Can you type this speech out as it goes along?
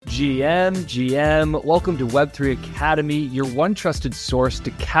GM. Welcome to Web3 Academy, your one trusted source to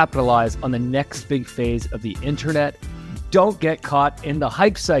capitalize on the next big phase of the internet. Don't get caught in the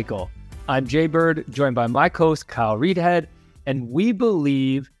hype cycle. I'm Jay Bird, joined by my co-host Kyle Reedhead, and we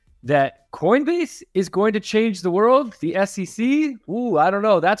believe that Coinbase is going to change the world. The SEC? I don't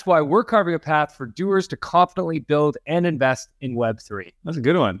know. That's why we're carving a path for doers to confidently build and invest in Web3. That's a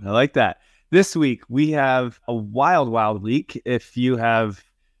good one. I like that. This week, we have a wild week. If you have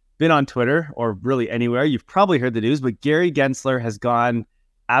been on Twitter or really anywhere, you've probably heard the news, but Gary Gensler has gone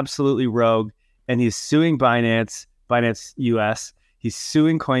absolutely rogue and he's suing Binance US. He's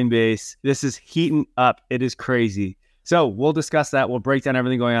suing Coinbase. This is heating up. It is crazy. So we'll discuss that. We'll break down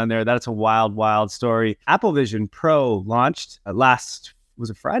everything going on there. That's a wild story. Apple Vision Pro launched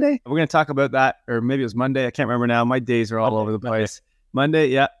was it Friday? We're going to talk about that, or maybe it was Monday. I can't remember now. My days are all over the place. Monday,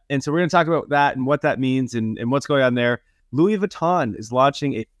 yeah. And so we're going to talk about that and what that means and what's going on there. Louis Vuitton is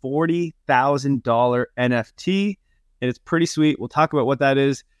launching a $40,000 NFT, and it's pretty sweet. We'll talk about what that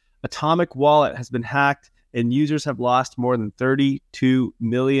is. Atomic Wallet has been hacked, and users have lost more than $32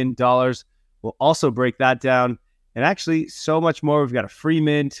 million. We'll also break that down. And actually, so much more. We've got a free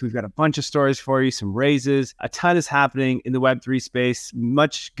mint. We've got a bunch of stories for you, some raises. A ton is happening in the Web3 space.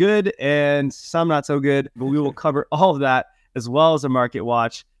 Much good and some not so good. But we will cover all of that as well as a market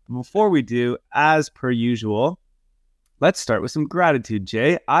watch. Before we do, as per usual, let's start with some gratitude,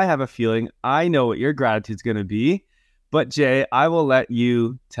 Jay. I have a feeling I know what your gratitude's going to be. But Jay, I will let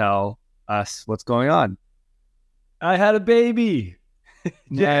you tell us what's going on. I had a baby.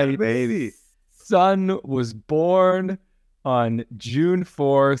 Jay, baby. Son was born on June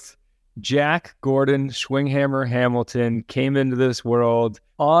 4th. Jack Gordon Schwinghammer Hamilton came into this world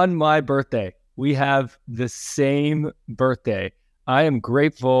on my birthday. We have the same birthday. I am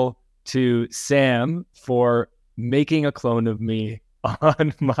grateful to Sam for making a clone of me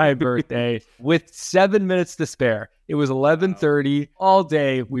on my birthday with 7 minutes to spare. It was 11:30. All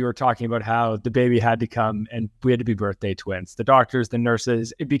day we were talking about how the baby had to come and we had to be birthday twins. The doctors, the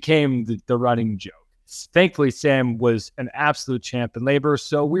nurses, it became the running joke. Thankfully, Sam was an absolute champ in labor,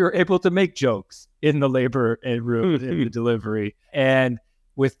 so we were able to make jokes in the labor room, in the delivery. And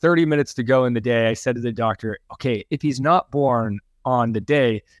with 30 minutes to go in the day, I said to the doctor, okay, if he's not born on the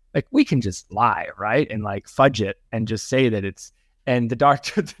day, like we can just lie, right? And like fudge it and just say that it's. And the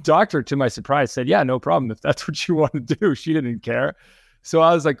doctor, to my surprise, said, yeah, no problem. If that's what you want to do, she didn't care. So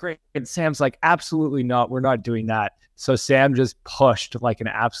I was like, great. And Sam's like, absolutely not. We're not doing that. So Sam just pushed like an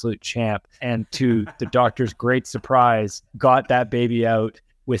absolute champ. And to the doctor's great surprise, got that baby out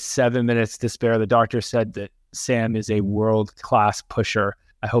with 7 minutes to spare. The doctor said that Sam is a world-class pusher.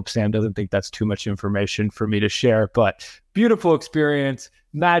 I hope Sam doesn't think that's too much information for me to share, but beautiful experience,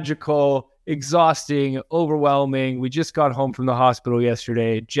 magical, exhausting, overwhelming. We just got home from the hospital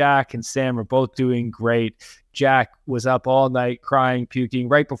yesterday. Jack and Sam are both doing great. Jack was up all night crying, puking.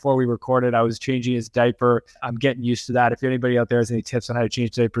 Right before we recorded, I was changing his diaper. I'm getting used to that. If anybody out there has any tips on how to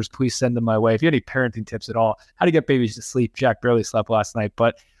change diapers, please send them my way. If you have any parenting tips at all, how to get babies to sleep. Jack barely slept last night,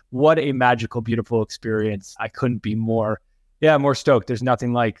 but what a magical, beautiful experience. I couldn't be more stoked. There's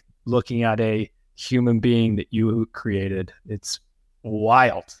nothing like looking at a human being that you created. It's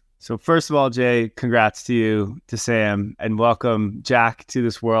wild. So first of all, Jay, congrats to you, to Sam, and welcome Jack to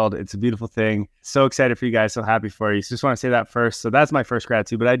this world. It's a beautiful thing. So excited for you guys. So happy for you. So just want to say that first. So that's my first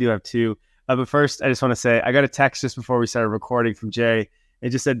gratitude, but I do have two. But first, I just want to say, I got a text just before we started recording from Jay. It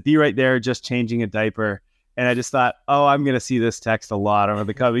just said, be right there, just changing a diaper. And I just thought, I'm going to see this text a lot over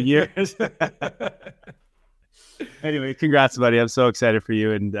the coming years. Anyway, congrats, buddy. I'm so excited for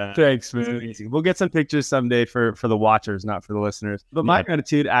you. And thanks, man. We'll get some pictures someday for the watchers, not for the listeners. But my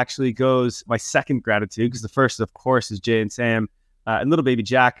gratitude actually goes, my second gratitude, because the first, of course, is Jay and Sam and little baby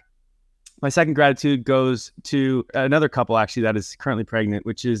Jack. My second gratitude goes to another couple, actually, that is currently pregnant,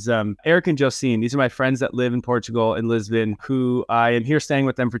 which is Eric and Josine. These are my friends that live in Portugal, in Lisbon, who I am here staying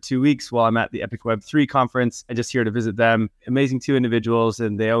with them for 2 weeks while I'm at the Epic Web3 conference. I'm just here to visit them. Amazing two individuals,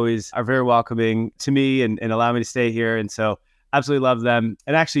 and they always are very welcoming to me and allow me to stay here. And so absolutely love them.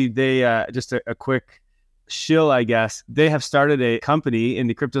 And actually, they, just a quick shill, I guess, they have started a company in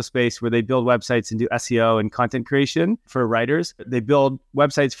the crypto space where they build websites and do SEO and content creation for writers. They build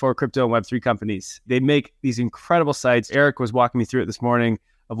websites for crypto and Web3 companies. They make these incredible sites. Eric was walking me through it this morning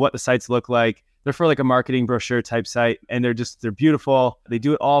of what the sites look like. They're for like a marketing brochure type site, and they're beautiful. They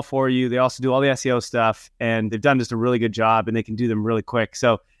do it all for you. They also do all the SEO stuff, and they've done just a really good job, and they can do them really quick.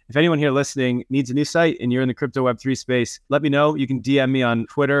 So if anyone here listening needs a new site and you're in the crypto Web3 space, let me know. You can DM me on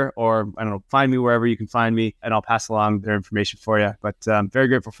Twitter or, find me wherever you can find me, and I'll pass along their information for you. But I'm very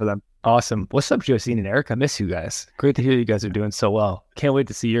grateful for them. Awesome. What's up, Josine and Eric? I miss you guys. Great to hear you guys are doing so well. Can't wait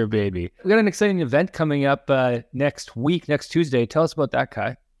to see your baby. We got an exciting event coming up next week, next Tuesday. Tell us about that,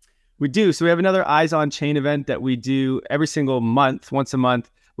 Kai. We do. So we have another Eyes on Chain event that we do every single month, once a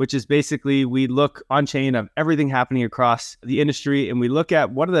month, which is basically we look on chain of everything happening across the industry. And we look at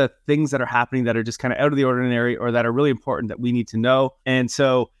what are the things that are happening that are just kind of out of the ordinary or that are really important that we need to know. And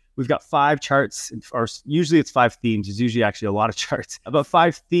so we've got 5 charts, or usually it's 5 themes. It's usually actually a lot of charts, about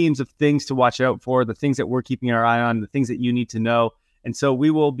 5 themes of things to watch out for, the things that we're keeping our eye on, the things that you need to know. And so we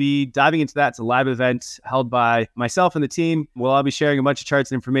will be diving into that. It's a live event held by myself and the team. We'll all be sharing a bunch of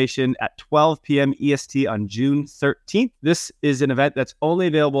charts and information at 12 p.m. EST on June 13th. This is an event that's only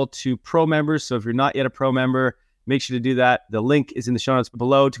available to pro members. So if you're not yet a pro member, make sure to do that. The link is in the show notes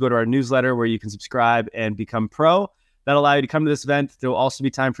below to go to our newsletter where you can subscribe and become pro. That'll allow you to come to this event. There will also be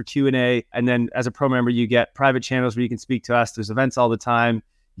time for Q&A. And then as a pro member, you get private channels where you can speak to us. There's events all the time.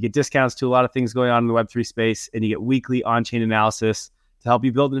 You get discounts to a lot of things going on in the Web3 space, and you get weekly on-chain analysis to help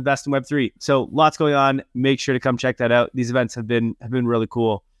you build and invest in Web3. So lots going on. Make sure to come check that out. These events have been really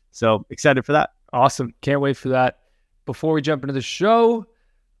cool. So excited for that. Awesome. Can't wait for that. Before we jump into the show,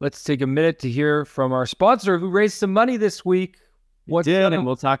 let's take a minute to hear from our sponsor who raised some money this week. And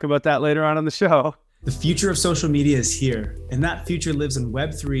we'll talk about that later on the show. The future of social media is here, and that future lives in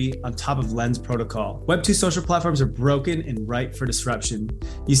Web3 on top of Lens Protocol. Web2 social platforms are broken and ripe for disruption.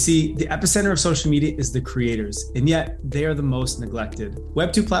 You see, the epicenter of social media is the creators, and yet they are the most neglected.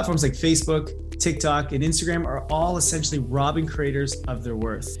 Web2 platforms like Facebook, TikTok, and Instagram are all essentially robbing creators of their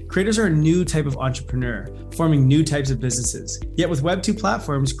worth. Creators are a new type of entrepreneur, forming new types of businesses. Yet with Web2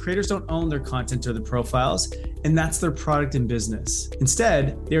 platforms, creators don't own their content or their profiles, and that's their product and business.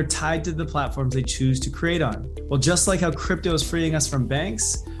 Instead, they are tied to the platforms they choose to create on. Well, just like how crypto is freeing us from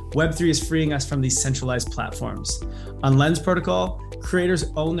banks, Web3 is freeing us from these centralized platforms. On Lens Protocol, creators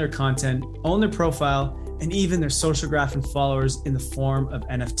own their content, own their profile, and even their social graph and followers in the form of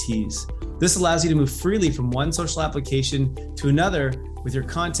NFTs. This allows you to move freely from one social application to another with your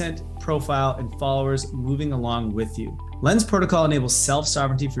content, profile, and followers moving along with you. Lens Protocol enables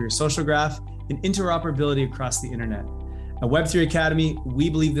self-sovereignty for your social graph and interoperability across the internet. At Web3 Academy, we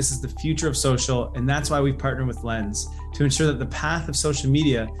believe this is the future of social, and that's why we've partnered with Lens to ensure that the path of social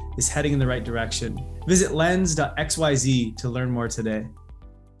media is heading in the right direction. Visit lens.xyz to learn more today.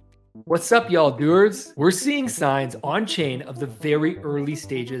 What's up, y'all doers? We're seeing signs on chain of the very early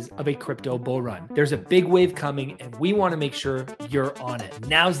stages of a crypto bull run. There's a big wave coming, and we want to make sure you're on it.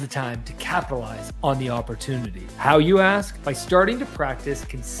 Now's the time to capitalize on the opportunity. How, you ask? By starting to practice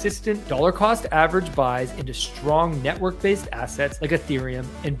consistent dollar cost average buys into strong network-based assets like Ethereum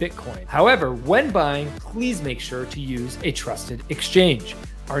and Bitcoin. However, when buying, please make sure to use a trusted exchange.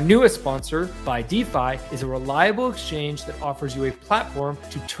 Our newest sponsor, Buy DeFi, is a reliable exchange that offers you a platform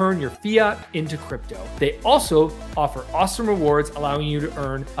to turn your fiat into crypto. They also offer awesome rewards, allowing you to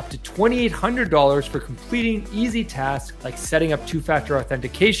earn up to $2,800 for completing easy tasks like setting up two-factor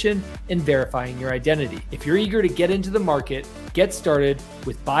authentication and verifying your identity. If you're eager to get into the market, get started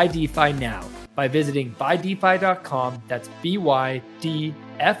with Buy DeFi now by visiting buydefi.com, that's BYDFI.com,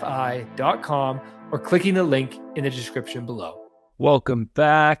 or clicking the link in the description below. Welcome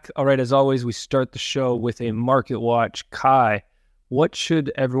back. All right, as always, we start the show with a market watch. Kai, what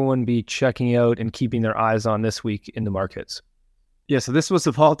should everyone be checking out and keeping their eyes on this week in the markets? Yeah, so this was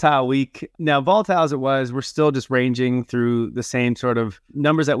a volatile week. Now, volatile as it was, we're still just ranging through the same sort of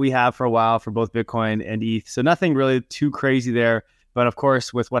numbers that we have for a while for both Bitcoin and ETH. So nothing really too crazy there. But of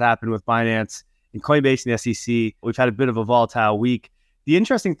course, with what happened with Binance and Coinbase and the SEC, we've had a bit of a volatile week. The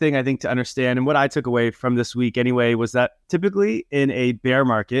interesting thing, I think, to understand, and what I took away from this week anyway, was that typically in a bear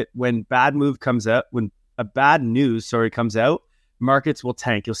market, when a bad news comes out, markets will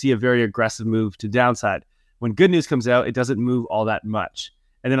tank. You'll see a very aggressive move to downside. When good news comes out, it doesn't move all that much.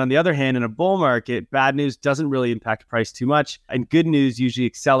 And then on the other hand, in a bull market, bad news doesn't really impact price too much, and good news usually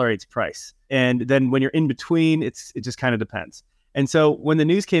accelerates price. And then when you're in between, it just kind of depends. And so when the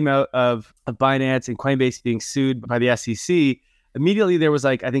news came out of Binance and Coinbase being sued by the SEC, immediately there was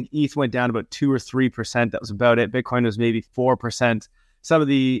I think ETH went down about 2 or 3%. That was about it. Bitcoin was maybe 4%. Some of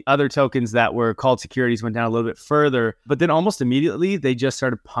the other tokens that were called securities went down a little bit further, but then almost immediately they just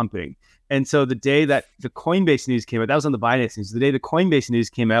started pumping. And so the day that the Coinbase news came out, that was on the Binance news. The day the Coinbase news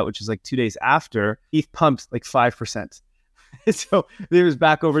came out, which was 2 days after, ETH pumped 5%. So it was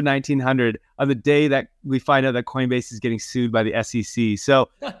back over 1900 on the day that we find out that Coinbase is getting sued by the SEC. So,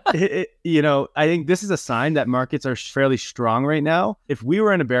 I think this is a sign that markets are fairly strong right now. If we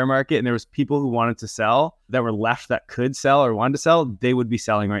were in a bear market and there was people who wanted to sell that were left that could sell or wanted to sell, they would be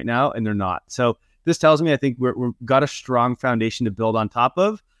selling right now, and they're not. So this tells me I think we've got a strong foundation to build on top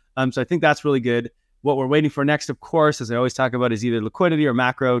of. So I think that's really good. What we're waiting for next, of course, as I always talk about, is either liquidity or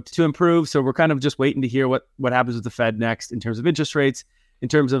macro to improve. So we're kind of just waiting to hear what happens with the Fed next in terms of interest rates, in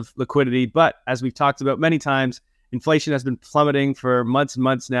terms of liquidity. But as we've talked about many times, inflation has been plummeting for months and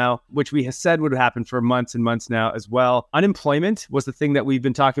months now, which we have said would happen for months and months now as well. Unemployment was the thing that we've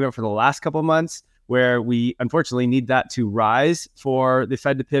been talking about for the last couple of months, where we unfortunately need that to rise for the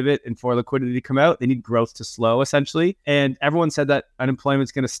Fed to pivot and for liquidity to come out. They need growth to slow, essentially. And everyone said that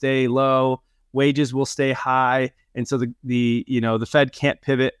unemployment's going to stay low, wages will stay high, and so the Fed can't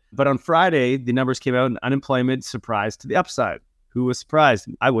pivot. But on Friday, the numbers came out and unemployment surprised to the upside. Who was surprised?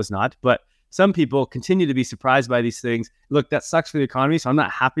 I was not, but some people continue to be surprised by these things. Look, that sucks for the economy, so I'm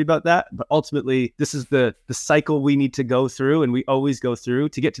not happy about that. But ultimately, this is the cycle we need to go through, and we always go through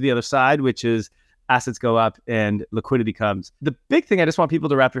to get to the other side, which is assets go up and liquidity comes. The big thing I just want people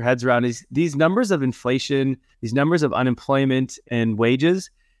to wrap their heads around is these numbers of inflation, these numbers of unemployment and wages.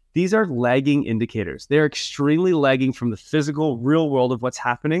 These are lagging indicators. They're extremely lagging from the physical, real world of what's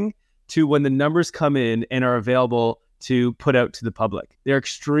happening to when the numbers come in and are available to put out to the public. They're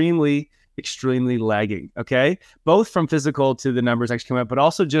extremely lagging, okay? Both from physical to the numbers actually come out, but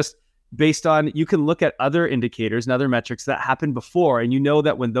also just based on, you can look at other indicators and other metrics that happened before, and you know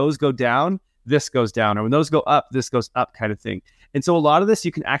that when those go down, this goes down, or when those go up, this goes up kind of thing. And so a lot of this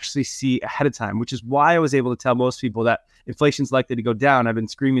you can actually see ahead of time, which is why I was able to tell most people that inflation's likely to go down. I've been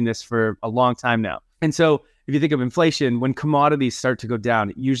screaming this for a long time now. And so if you think of inflation, when commodities start to go down,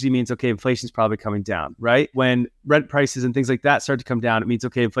 it usually means, okay, inflation's probably coming down, right? When rent prices and things like that start to come down, it means,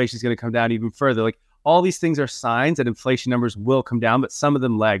 okay, inflation's going to come down even further. Like, all these things are signs that inflation numbers will come down, but some of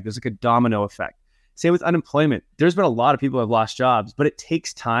them lag. There's like a domino effect. Same with unemployment. There's been a lot of people who have lost jobs, but it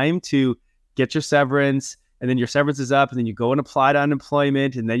takes time to get your severance, and then your severance is up, and then you go and apply to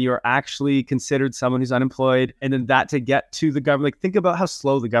unemployment, and then you're actually considered someone who's unemployed, and then that to get to the government. Like, think about how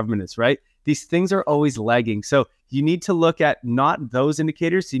slow the government is, right? These things are always lagging. So you need to look at not those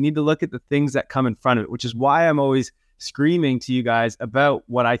indicators. You need to look at the things that come in front of it, which is why I'm always screaming to you guys about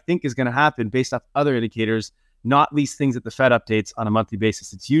what I think is going to happen based off other indicators, not these things that the Fed updates on a monthly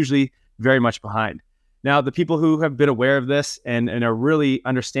basis. It's usually very much behind. Now, the people who have been aware of this and are really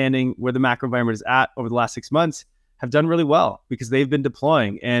understanding where the macro environment is at over the last 6 months have done really well, because they've been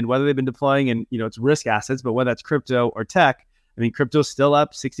deploying. And whether they've been deploying in, it's risk assets, but whether that's crypto or tech, I mean, crypto's still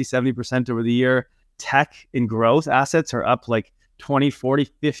up 60, 70% over the year. Tech and growth assets are up like 20, 40,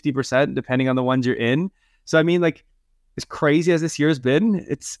 50%, depending on the ones you're in. So, I mean, like, as crazy as this year has been,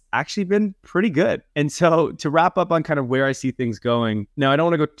 it's actually been pretty good. And so to wrap up on kind of where I see things going, now I don't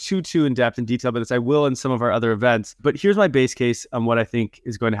want to go too in depth in detail about this. I will in some of our other events, but here's my base case on what I think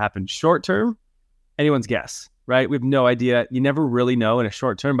is going to happen. Short term, anyone's guess, right? We have no idea. You never really know in a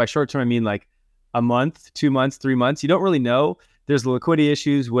short term. By short term, I mean like a month, 2 months, 3 months. You don't really know. There's the liquidity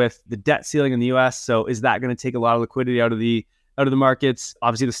issues with the debt ceiling in the US. So is that going to take a lot of liquidity out of the markets?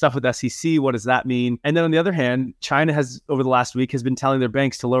 Obviously, the stuff with SEC, what does that mean? And then on the other hand, China has, over the last week, has been telling their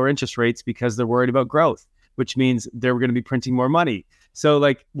banks to lower interest rates because they're worried about growth, which means they're going to be printing more money. So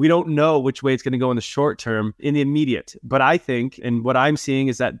like, we don't know which way it's going to go in the short term, in the immediate. But I think, and what I'm seeing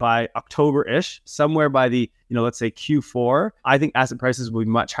is that by October-ish, somewhere by the, let's say Q4, I think asset prices will be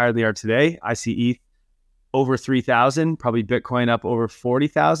much higher than they are today. I see ETH over 3,000, probably Bitcoin up over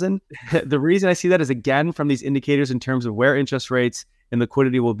 40,000. The reason I see that is, again, from these indicators in terms of where interest rates and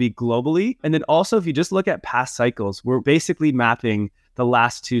liquidity will be globally. And then also, if you just look at past cycles, we're basically mapping the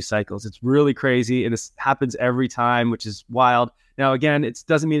last 2 cycles. It's really crazy, and this happens every time, which is wild. Now, again, it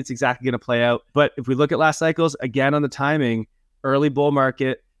doesn't mean it's exactly going to play out. But if we look at last cycles, again, on the timing, early bull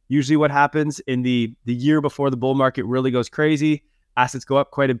market, usually what happens in the year before the bull market really goes crazy, assets go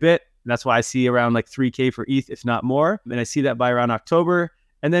up quite a bit. And that's why I see around like 3K for ETH, if not more. And I see that by around October.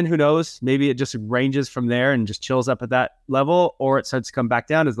 And then who knows, maybe it just ranges from there and just chills up at that level, or it starts to come back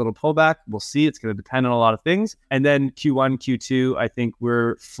down as a little pullback. We'll see. It's going to depend on a lot of things. And then Q1, Q2, I think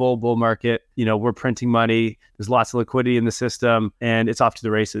we're full bull market. We're printing money. There's lots of liquidity in the system, and it's off to the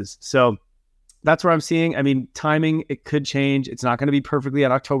races. So that's where I'm seeing. I mean, timing, it could change. It's not going to be perfectly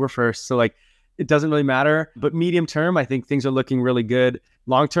on October 1st. So like, it doesn't really matter. But medium term, I think things are looking really good.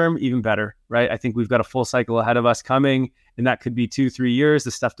 Long term, even better, right? I think we've got a full cycle ahead of us coming, and that could be 2-3 years.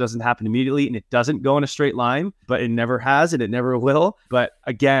 This stuff doesn't happen immediately, and it doesn't go in a straight line, but it never has, and it never will. But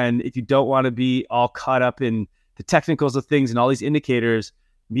again, if you don't want to be all caught up in the technicals of things and all these indicators,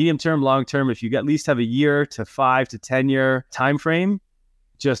 medium term, long term, if you at least have a year to 5 to 10 year time frame,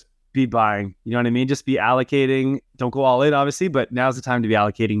 just be buying. You know what I mean? Just be allocating. Don't go all in, obviously, but now's the time to be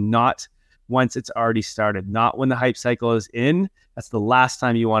allocating, not once it's already started, not when the hype cycle is in. That's the last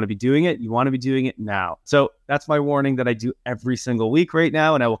time you want to be doing it. You want to be doing it now. So that's my warning that I do every single week right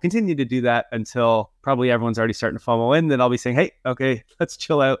now. And I will continue to do that until probably everyone's already starting to FOMO in. Then I'll be saying, hey, okay, let's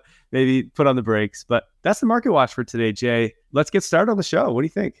chill out, maybe put on the brakes. But that's the market watch for today, Jay. Let's get started on the show. What do you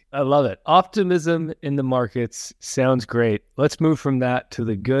think? I love it. Optimism in the markets sounds great. Let's move from that to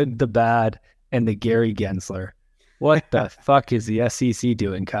the good, the bad, and the Gary Gensler. What the fuck is the SEC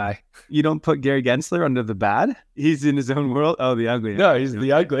doing, Kai? You don't put Gary Gensler under the bad? He's in his own world? Oh, the ugly. No, he's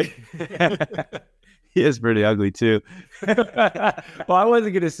the ugly. He is pretty ugly too. Well, I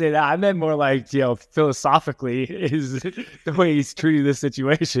wasn't going to say that. I meant more like, philosophically is the way he's treating this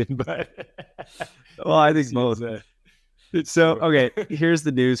situation. But well, I think both. So, okay, here's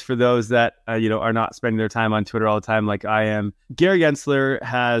the news for those that, are not spending their time on Twitter all the time like I am. Gary Gensler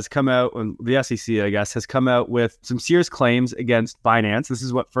has come out, the SEC, I guess, has come out with some serious claims against Binance. This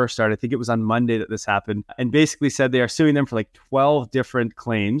is what first started. I think it was on Monday that this happened, and basically said they are suing them for like 12 different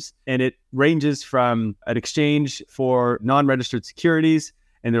claims. And it ranges from an exchange for non-registered securities,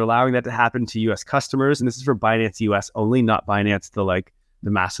 and they're allowing that to happen to U.S. customers. And this is for Binance US only, not Binance, the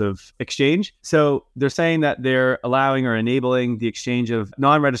massive exchange. So they're saying that they're allowing or enabling the exchange of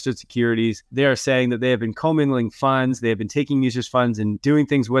non-registered securities. They are saying that they have been commingling funds. They have been taking users' funds and doing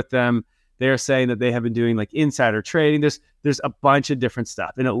things with them. They are saying that they have been doing like insider trading. There's a bunch of different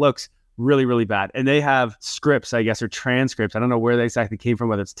stuff, and it looks really, really bad. And they have scripts, I guess, or transcripts. I don't know where they exactly came from,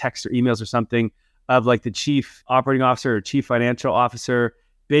 whether it's text or emails or something, of like the chief operating officer or chief financial officer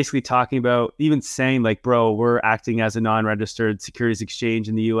basically talking about, even saying like, bro, we're acting as a non-registered securities exchange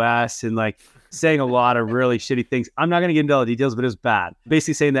in the US, and like saying a lot of really shitty things. I'm not going to get into all the details, but it was bad.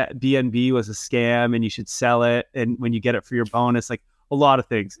 Basically saying that BNB was a scam and you should sell it, and when you get it for your bonus, like a lot of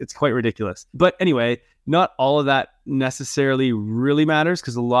things. It's quite ridiculous. But anyway, not all of that necessarily really matters,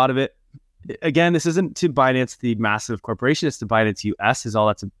 because a lot of it, again, this isn't to Binance, the massive corporation, it's to Binance US is all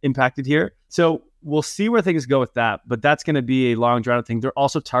that's impacted here. So we'll see where things go with that, but that's going to be a long drawn out thing. They're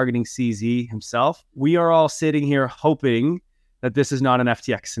also targeting CZ himself. We are all sitting here hoping that this is not an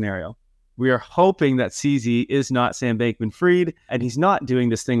FTX scenario. We are hoping that CZ is not Sam Bankman-Fried, and he's not doing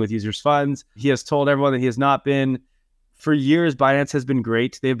this thing with users' funds. He has told everyone that he has not been. For years, Binance has been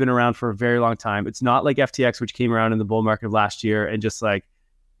great. They've been around for a very long time. It's not like FTX, which came around in the bull market of last year and just like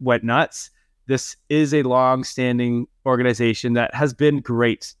went nuts. This is a long-standing organization that has been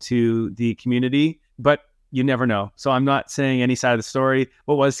great to the community, but you never know. So I'm not saying any side of the story.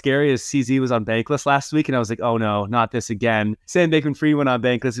 What was scary is CZ was on Bankless last week, and I was like, oh no, not this again. Sam Bankman-Fried went on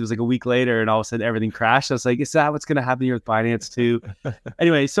Bankless. It was like a week later, and all of a sudden everything crashed. I was like, is that what's going to happen here with Binance too?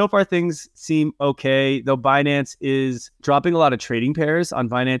 Anyway, so far things seem okay, though Binance is dropping a lot of trading pairs on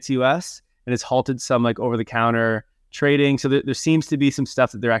Binance US, and it's halted some like over-the-counter trading. So there seems to be some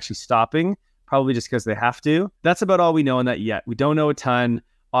stuff that they're actually stopping, probably just because they have to. That's about all we know on that yet. We don't know a ton.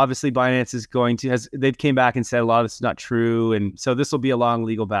 Obviously, Binance is they've came back and said a lot of this is not true. And so this will be a long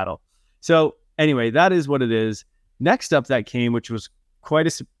legal battle. So anyway, that is what it is. Next up that came, which was quite a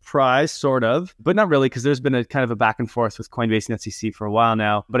surprise, sort of, but not really, because there's been a kind of a back and forth with Coinbase and SEC for a while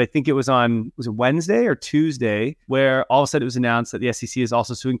now. But I think it was it Wednesday or Tuesday, where all of a sudden it was announced that the SEC is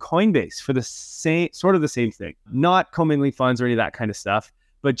also suing Coinbase for the same thing, not commingling funds or any of that kind of stuff,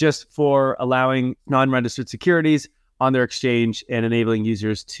 but just for allowing non-registered securities on their exchange and enabling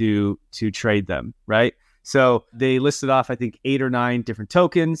users to trade them, right? So they listed off, I think, 8 or 9 different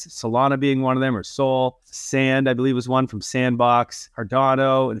tokens, Solana being one of them, or Sol. Sand, I believe, was one from Sandbox,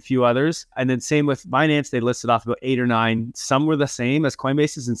 Cardano, and a few others. And then same with Binance, they listed off about 8 or 9. Some were the same as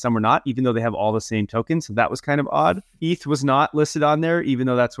Coinbase's and some were not, even though they have all the same tokens. So that was kind of odd. ETH was not listed on there, even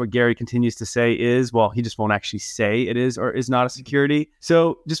though that's what Gary continues to say is, well, he just won't actually say it is or is not a security.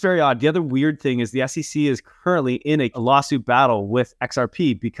 So just very odd. The other weird thing is the SEC is currently in a lawsuit battle with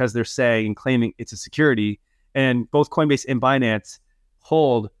XRP because they're saying and claiming it's a security. And both Coinbase and Binance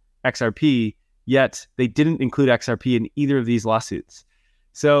hold XRP, yet they didn't include XRP in either of these lawsuits.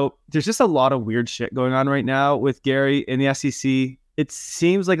 So there's just a lot of weird shit going on right now with Gary and the SEC. It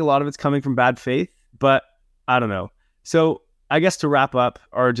seems like a lot of it's coming from bad faith, but I don't know. So I guess to wrap up,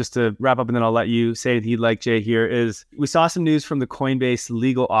 and then I'll let you say anything you'd like, Jay, here, is we saw some news from the Coinbase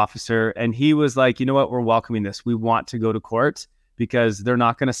legal officer, and he was like, you know what, we're welcoming this. We want to go to court because they're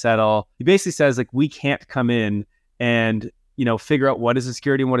not going to settle. He basically says, like, we can't come in and, figure out what is a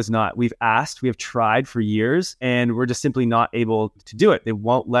security and what is not. We have tried for years, and we're just simply not able to do it. They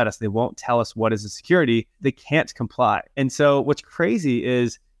won't let us. They won't tell us what is a security. They can't comply. And so what's crazy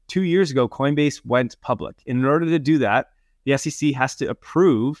is 2 years ago, Coinbase went public. And in order to do that, the SEC has to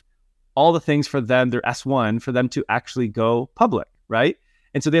approve all the things for them, their S1, for them to actually go public, right?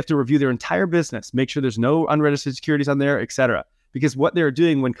 And so they have to review their entire business, make sure there's no unregistered securities on there, et cetera. Because what they're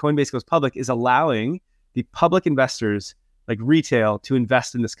doing when Coinbase goes public is allowing the public investors like retail to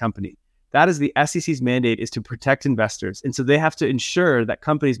invest in this company. That is the SEC's mandate, is to protect investors. And so they have to ensure that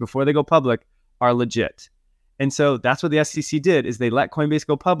companies before they go public are legit. And so that's what the SEC did, is they let Coinbase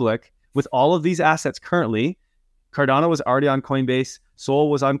go public with all of these assets currently. Cardano was already on Coinbase, Sol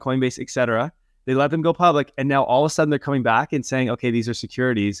was on Coinbase, et cetera. They let them go public. And now all of a sudden they're coming back and saying, okay, these are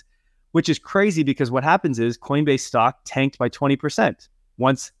securities, which is crazy because what happens is Coinbase stock tanked by 20%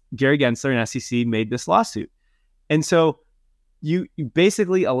 once Gary Gensler and SEC made this lawsuit. And so you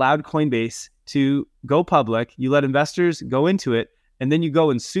basically allowed Coinbase to go public, you let investors go into it, and then you go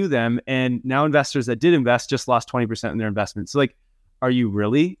and sue them. And now investors that did invest just lost 20% in their investment. So like, are you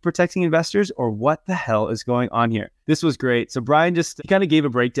really protecting investors, or what the hell is going on here? This was great. So Brian just kind of gave a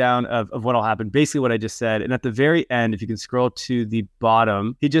breakdown of what all happened, basically what I just said. And at the very end, if you can scroll to the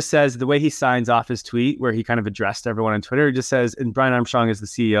bottom, he just says, the way he signs off his tweet where he kind of addressed everyone on Twitter, he just says, and Brian Armstrong is the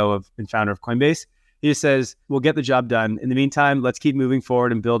CEO and founder of Coinbase. He just says, we'll get the job done. In the meantime, let's keep moving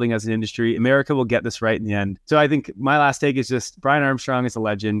forward and building as an industry. America will get this right in the end. So I think my last take is just Brian Armstrong is a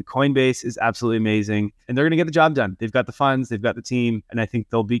legend. Coinbase is absolutely amazing. And they're going to get the job done. They've got the funds. They've got the team. And I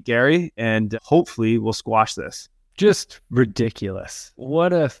think they'll beat Gary. And hopefully we'll squash this. Just ridiculous.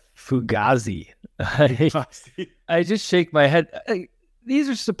 What a fugazi. I just shake my head. These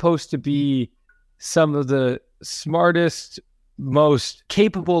are supposed to be some of the smartest, most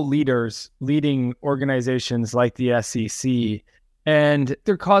capable leaders leading organizations like the SEC, and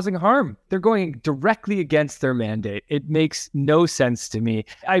they're causing harm. They're going directly against their mandate. It makes no sense to me.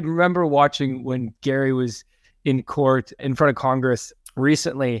 I remember watching when Gary was in court in front of Congress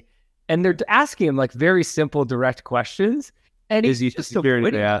recently, and they're asking him like very simple, direct questions. And is he just security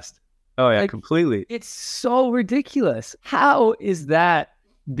they asked? Oh yeah, like, completely. It's so ridiculous. How is that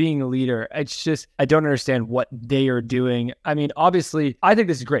being a leader? It's just, I don't understand what they are doing. I mean, obviously, I think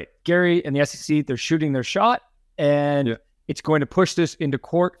this is great. Gary and the SEC, they're shooting their shot, and it's going to push this into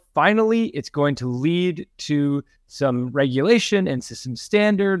court. Finally, it's going to lead to some regulation and some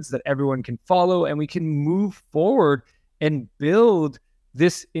standards that everyone can follow, and we can move forward and build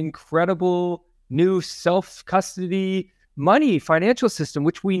this incredible new self-custody money financial system,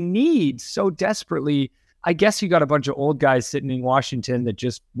 which we need so desperately. I guess you got a bunch of old guys sitting in Washington that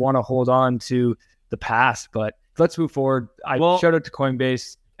just want to hold on to the past, but let's move forward. Shout out to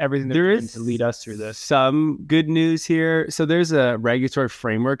Coinbase, everything they're doing to lead us through this. Some good news here. So there's a regulatory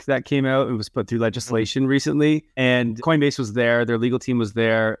framework that came out and was put through legislation recently, and Coinbase was there, their legal team was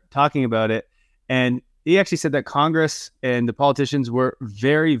there talking about it. And he actually said that Congress and the politicians were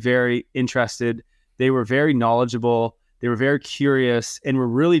very, very interested. They were very knowledgeable. They were very curious and were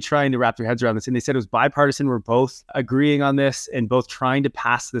really trying to wrap their heads around this. And they said it was bipartisan. We're both agreeing on this and both trying to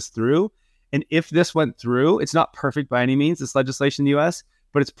pass this through. And if this went through, it's not perfect by any means, this legislation in the US,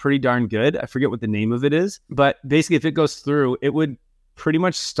 but it's pretty darn good. I forget what the name of it is. But basically, if it goes through, it would pretty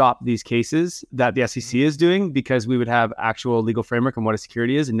much stop these cases that the SEC is doing, because we would have actual legal framework on what a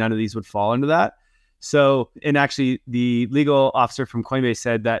security is, and none of these would fall into that. So, and actually, the legal officer from Coinbase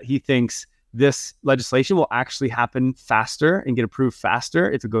said that he thinks this legislation will actually happen faster and get approved faster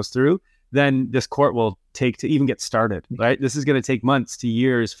if it goes through than this court will take to even get started, right? This is going to take months to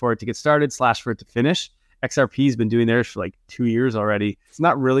years for it to get started / for it to finish. XRP's been doing theirs for like 2 years already. It's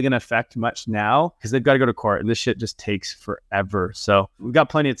not really going to affect much now because they've got to go to court, and this shit just takes forever. So we've got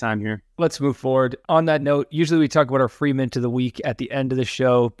plenty of time here. Let's move forward. On that note, usually we talk about our free mint of the week at the end of the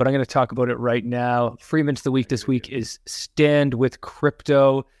show, but I'm going to talk about it right now. Free mint of the week this week is Stand with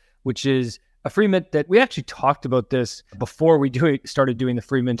Crypto, which is a free mint that we actually talked about this before we started doing the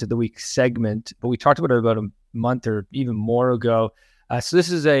free mint of the week segment, but we talked about it about a month or even more ago. So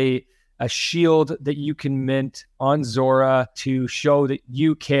this is a shield that you can mint on Zora to show that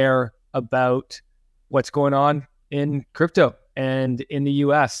you care about what's going on in crypto and in the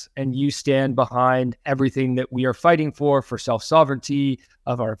US, and you stand behind everything that we are fighting for self-sovereignty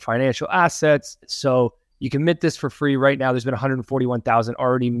of our financial assets. So you can mint this for free right now. There's been 141,000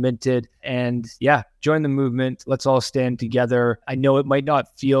 already minted. And yeah, join the movement. Let's all stand together. I know it might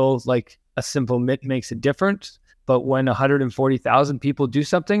not feel like a simple mint makes a difference, but when 140,000 people do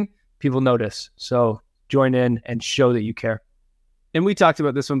something, people notice. So join in and show that you care. And we talked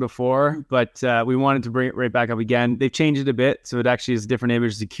about this one before, but we wanted to bring it right back up again. They've changed it a bit, so it actually is a different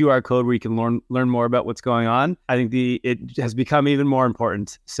image. It's a QR code where you can learn more about what's going on. I think it has become even more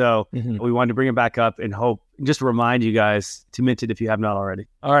important. So we wanted to bring it back up and just remind you guys to mint it if you have not already.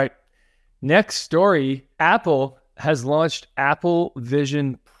 All right. Next story, Apple has launched Apple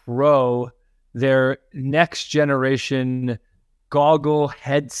Vision Pro, their next generation goggle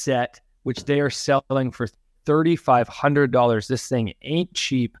headset, which they are selling for $3,500. This thing ain't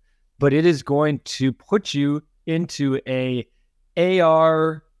cheap, but it is going to put you into a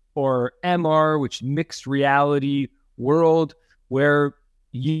AR or MR, which mixed reality world where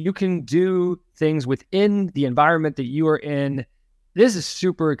you can do things within the environment that you are in. This is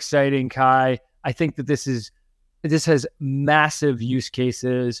super exciting, Kai. I think that this has massive use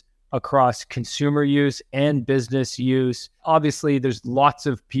cases across consumer use and business use. Obviously, there's lots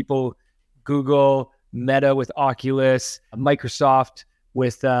of people, Google, Meta with Oculus, Microsoft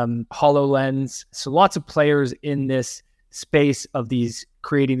with HoloLens. So lots of players in this space of these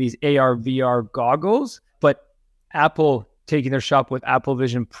creating these AR, VR goggles, but Apple taking their shot with Apple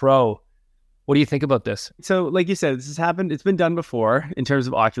Vision Pro. What do you think about this? So like you said, this has happened. It's been done before in terms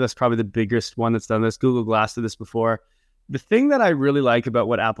of Oculus, probably the biggest one that's done this. Google Glass did this before. The thing that I really like about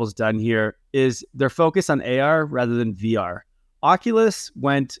what Apple's done here is their focus on AR rather than VR. Oculus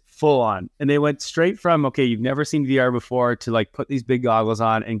went full on and they went straight from, okay, you've never seen VR before to like put these big goggles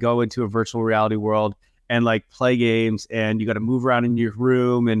on and go into a virtual reality world and like play games, and you got to move around in your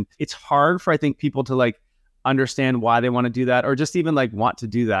room. And it's hard for, I think, people to like understand why they want to do that or just even like want to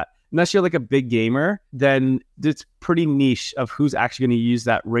do that. Unless you're like a big gamer, then it's pretty niche of who's actually going to use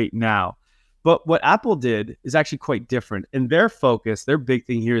that right now. But what Apple did is actually quite different. And their focus, their big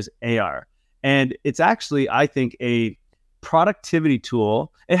thing here is AR. And it's actually, I think, a productivity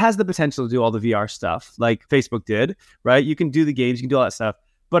tool. It has the potential to do all the VR stuff like Facebook did, right? You can do the games, you can do all that stuff.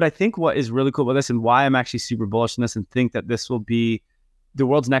 But I think what is really cool about this and why I'm actually super bullish on this and think that this will be the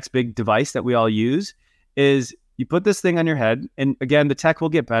world's next big device that we all use is you put this thing on your head. And again, the tech will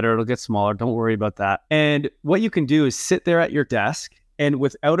get better. It'll get smaller. Don't worry about that. And what you can do is sit there at your desk, and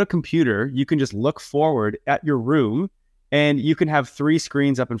without a computer, you can just look forward at your room and you can have 3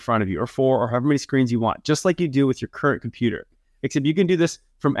 screens up in front of you or 4 or however many screens you want, just like you do with your current computer. Except you can do this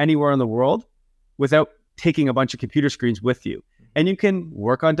from anywhere in the world without taking a bunch of computer screens with you. And you can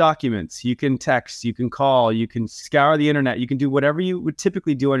work on documents, you can text, you can call, you can scour the internet, you can do whatever you would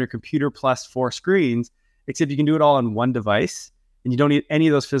typically do on your computer plus 4 screens, except you can do it all on one device and you don't need any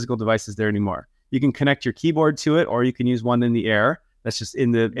of those physical devices there anymore. You can connect your keyboard to it, or you can use one in the air. That's just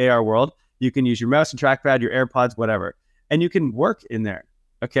in the AR world. You can use your mouse and trackpad, your AirPods, whatever. And you can work in there,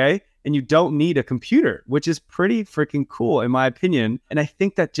 okay? And you don't need a computer, which is pretty freaking cool in my opinion. And I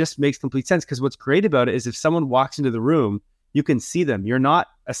think that just makes complete sense because what's great about it is if someone walks into the room, you can see them. You're not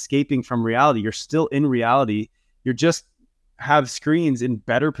escaping from reality. You're still in reality. You're just have screens in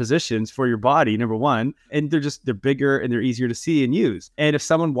better positions for your body, number one. And they're bigger and they're easier to see and use. And if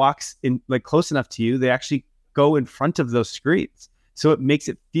someone walks in like close enough to you, they actually go in front of those screens. So it makes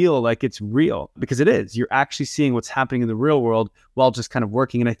it feel like it's real because it is. You're actually seeing what's happening in the real world while just kind of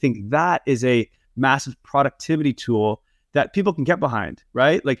working. And I think that is a massive productivity tool that people can get behind,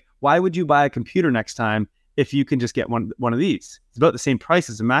 right? Like, why would you buy a computer next time if you can just get one of these? It's about the same price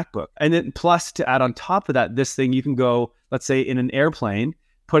as a MacBook. And then plus to add on top of that, this thing, you can go, let's say in an airplane,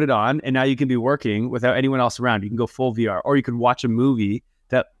 put it on, and now you can be working without anyone else around. You can go full VR, or you can watch a movie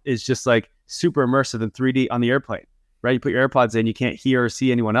that is just like super immersive in 3D on the airplane, right? You put your AirPods in, you can't hear or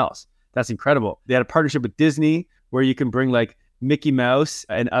see anyone else. That's incredible. They had a partnership with Disney where you can bring like Mickey Mouse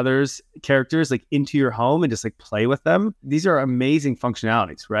and others characters like into your home and just like play with them. These are amazing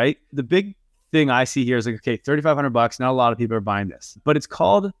functionalities, right? The big thing I see here is like, okay, $3,500, not a lot of people are buying this, but it's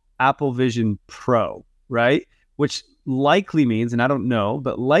called Apple Vision Pro, right? Which likely means, and I don't know,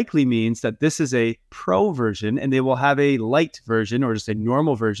 but likely means that this is a pro version and they will have a light version or just a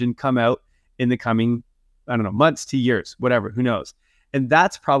normal version come out in the coming, I don't know, months to years, whatever, who knows? And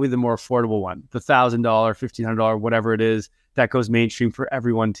that's probably the more affordable one, the $1,000, $1,500, whatever it is that goes mainstream for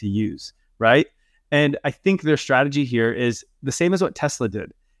everyone to use, right? And I think their strategy here is the same as what Tesla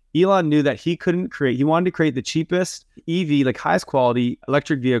did. Elon knew that he wanted to create the cheapest EV, like highest quality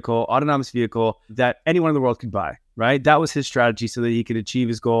electric vehicle, autonomous vehicle that anyone in the world could buy, right? That was his strategy so that he could achieve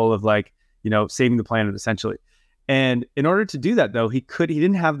his goal of like, saving the planet essentially. And in order to do that though, he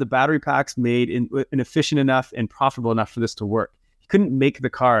didn't have the battery packs made in efficient enough and profitable enough for this to work. He couldn't make the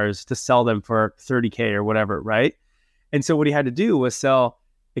cars to sell them for $30,000 or whatever, right? And so what he had to do was sell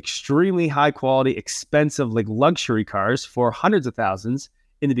extremely high quality, expensive, like luxury cars for hundreds of thousands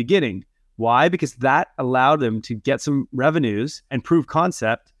in the beginning. Why? Because that allowed them to get some revenues and prove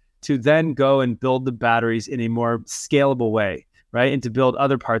concept to then go and build the batteries in a more scalable way, right? And to build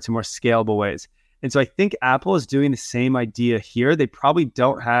other parts in more scalable ways. And so I think Apple is doing the same idea here. They probably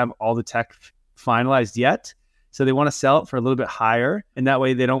don't have all the tech finalized yet. So they want to sell it for a little bit higher. And that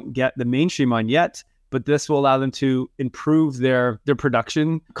way they don't get the mainstream on yet, but this will allow them to improve their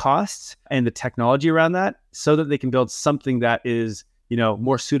production costs and the technology around that so that they can build something that is,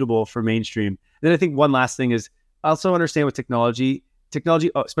 more suitable for mainstream. Then I think one last thing is also understand with technology,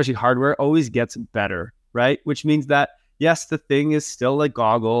 especially hardware, always gets better, right? Which means that, yes, the thing is still a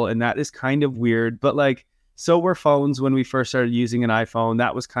goggle and that is kind of weird, but like, so were phones when we first started using an iPhone.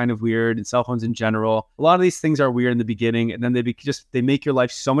 That was kind of weird, and cell phones in general. A lot of these things are weird in the beginning, and then they make your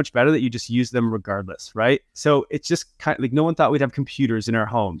life so much better that you just use them regardless, right? So it's just kind of like no one thought we'd have computers in our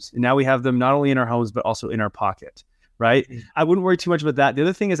homes, and now we have them not only in our homes but also in our pocket, right? I wouldn't worry too much about that. The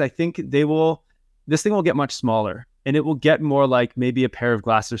other thing is I think this thing will get much smaller, and it will get more like maybe a pair of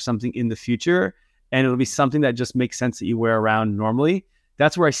glasses or something in the future, and it'll be something that just makes sense that you wear around normally.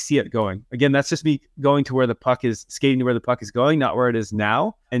 That's where I see it going. Again, that's just me going to where the puck is, skating to where the puck is going, not where it is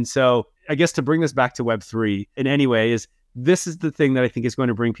now. And so I guess to bring this back to Web3 in any way this is the thing that I think is going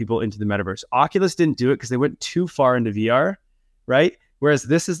to bring people into the metaverse. Oculus didn't do it because they went too far into VR, right? Whereas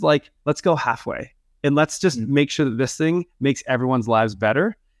this is like, let's go halfway and let's just make sure that this thing makes everyone's lives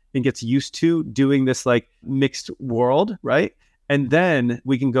better and gets used to doing this like mixed world, right? And then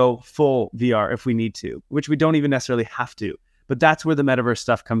we can go full VR if we need to, which we don't even necessarily have to. But that's where the metaverse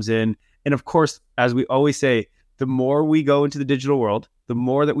stuff comes in. And of course, as we always say, the more we go into the digital world, the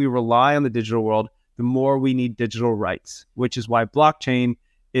more that we rely on the digital world, the more we need digital rights, which is why blockchain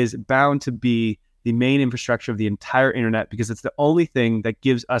is bound to be the main infrastructure of the entire internet, because it's the only thing that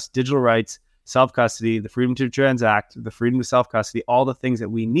gives us digital rights, self-custody, the freedom to transact, the freedom to self-custody, all the things that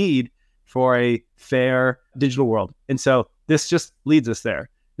we need for a fair digital world. And so this just leads us there.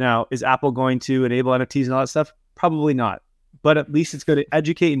 Now, is Apple going to enable NFTs and all that stuff? Probably not. But at least it's going to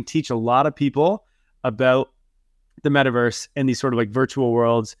educate and teach a lot of people about the metaverse and these sort of like virtual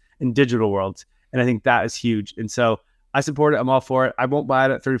worlds and digital worlds. And I think that is huge. And so I support it. I'm all for it. I won't buy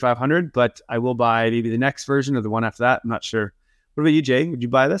it at $3,500, but I will buy maybe the next version or the one after that. I'm not sure. What about you, Jay? Would you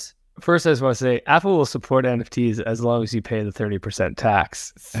buy this? First, I just want to say Apple will support NFTs as long as you pay the 30%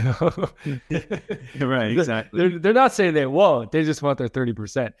 tax. So, right, exactly. They're not saying they won't. They just want their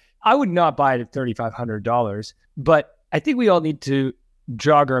 30%. I would not buy it at $3,500, but I think we all need to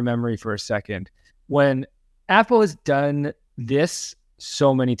jog our memory for a second. When Apple has done this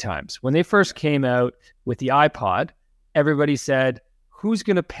so many times, when they first came out with the iPod, everybody said, who's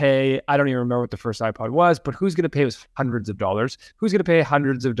going to pay? I don't even remember what the first iPod was, but who's going to pay was hundreds of dollars. Who's going to pay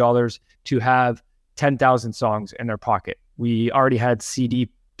hundreds of dollars to have 10,000 songs in their pocket? We already had CD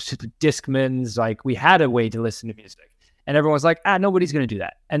Discmans, like we had a way to listen to music. And everyone's like, nobody's going to do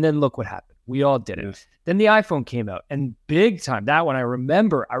that. And then look what happened. We all did it. Yes. Then the iPhone came out, and big time, that one I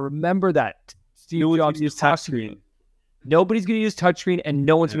remember that. Steve Jobs used touchscreen. Nobody's going to use touchscreen, and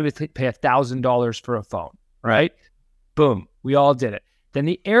no one's going to pay $1,000 for a phone, right? Boom. We all did it. Then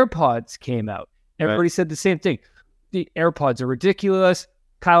the AirPods came out. Everybody said the same thing. The AirPods are ridiculous.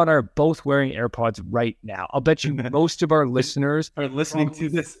 Kyle and I are both wearing AirPods right now. I'll bet you most of our listeners are listening to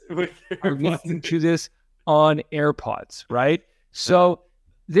this on AirPods, right? So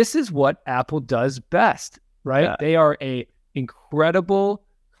this is what Apple does best, right? Yeah. They are a incredible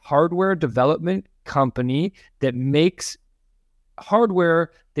hardware development company that makes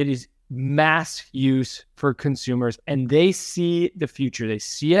hardware that is mass use for consumers, and they see the future. They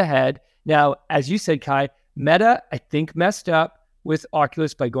see ahead. Now, as you said, Kai, Meta, I think, messed up with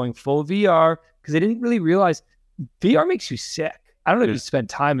Oculus by going full VR because they didn't really realize VR makes you sick. I don't know if you spend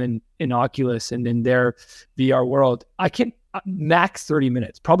time in Oculus and in their VR world. I can max 30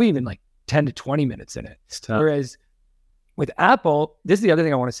 minutes, probably even like 10 to 20 minutes in it. Whereas with Apple, this is the other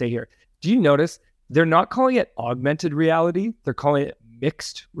thing I want to say here. Do you notice they're not calling it augmented reality? They're calling it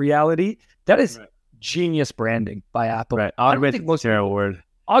mixed reality. That is genius branding by Apple. Right. Augmented, terrible word.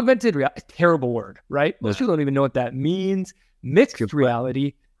 Augmented reality, terrible word, right? Most people don't even know what that means. Mixed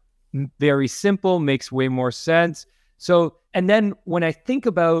reality, very simple, makes way more sense. So, and then when I think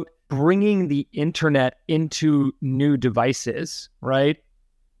about bringing the internet into new devices, right?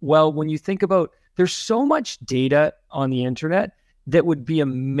 Well, when you think about, there's so much data on the internet that would be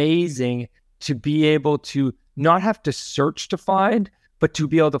amazing to be able to not have to search to find, but to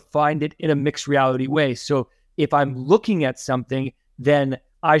be able to find it in a mixed reality way. So if I'm looking at something, then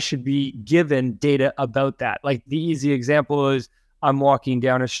I should be given data about that. Like the easy example is I'm walking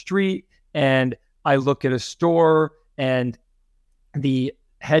down a street and I look at a store and the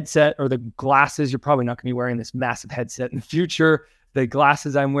headset or the glasses, you're probably not going to be wearing this massive headset in the future. The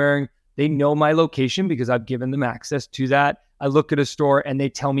glasses I'm wearing, they know my location because I've given them access to that. I look at a store and they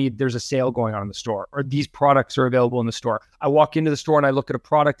tell me there's a sale going on in the store or these products are available in the store. I walk into the store and I look at a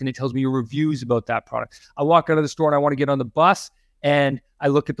product and it tells me reviews about that product. I walk out of the store and I want to get on the bus and I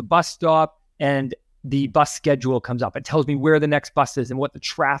look at the bus stop and the bus schedule comes up. It tells me where the next bus is and what the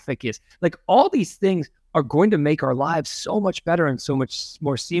traffic is. Like all these things are going to make our lives so much better and so much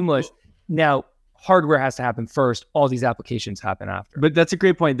more seamless. Now, hardware has to happen first. All these applications happen after. But that's a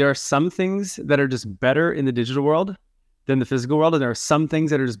great point. There are some things that are just better in the digital world than the physical world. And there are some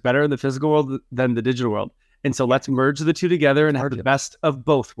things that are just better in the physical world than the digital world. And so let's merge the two together and have the best of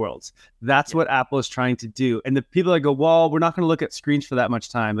both worlds. That's what Apple is trying to do. And the people that go, well, we're not going to look at screens for that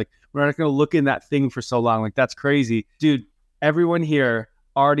much time. Like, we're not going to look in that thing for so long. Like, that's crazy. Dude, everyone here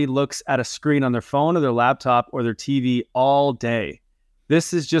already looks at a screen on their phone or their laptop or their TV all day.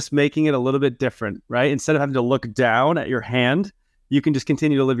 This is just making it a little bit different, right? Instead of having to look down at your hand, you can just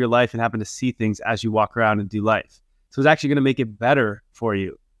continue to live your life and happen to see things as you walk around and do life. So it's actually going to make it better for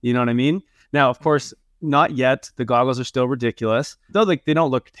you. You know what I mean? Now, of course, not yet. The goggles are still ridiculous. Though like they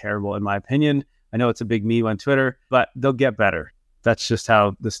don't look terrible in my opinion. I know it's a big meme on Twitter, but they'll get better. That's just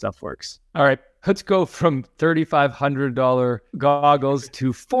how this stuff works. All right, let's go from $3,500 goggles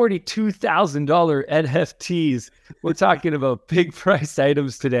to $42,000 NFTs. We're talking about big price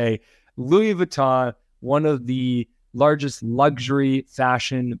items today. Louis Vuitton, one of the largest luxury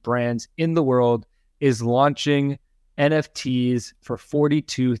fashion brands in the world, is launching NFTs for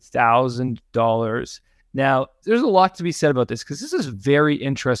 $42,000. Now, there's a lot to be said about this because this is very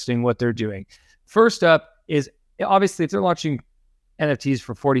interesting what they're doing. First up is, obviously, if they're launching NFTs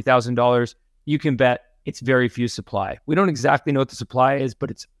for $40,000, you can bet it's very few supply. We don't exactly know what the supply is,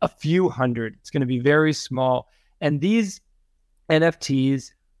 but it's a few hundred. It's going to be very small. And these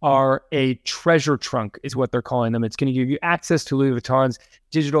NFTs are a treasure trunk is what they're calling them. It's going to give you access to Louis Vuitton's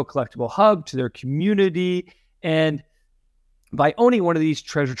digital collectible hub, to their community. And by owning one of these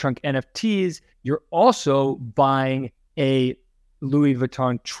treasure trunk NFTs, you're also buying a Louis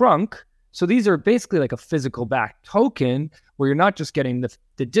Vuitton trunk. So these are basically like a physical back token where you're not just getting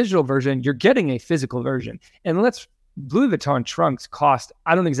the digital version, you're getting a physical version. And Louis Vuitton trunks cost,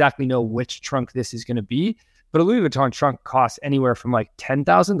 I don't exactly know which trunk this is going to be, but a Louis Vuitton trunk costs anywhere from like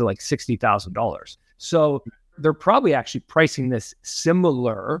 $10,000 to like $60,000. So they're probably actually pricing this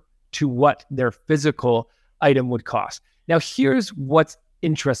similar to what their physical item would cost. Now, here's what's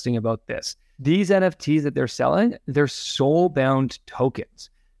interesting about this. These NFTs that they're selling, they're soul-bound tokens.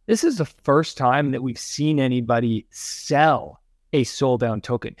 This is the first time that we've seen anybody sell a soul-bound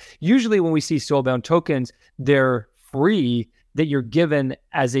token. Usually when we see soul-bound tokens, they're free, that you're given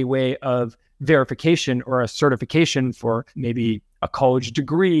as a way of verification or a certification for maybe a college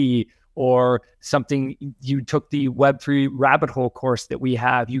degree or something. You took the Web3 rabbit hole course that we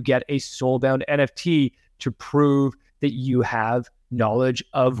have, you get a soul-bound NFT to prove that you have knowledge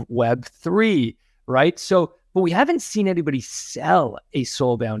of Web3, right? But we haven't seen anybody sell a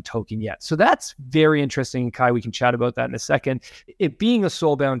soul-bound token yet. So that's very interesting. Kai, we can chat about that in a second. It being a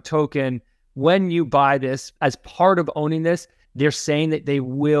soul-bound token, when you buy this, as part of owning this, they're saying that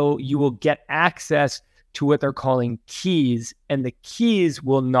you will get access to what they're calling keys, and the keys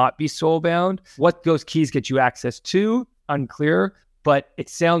will not be soul-bound. What those keys get you access to, unclear, but it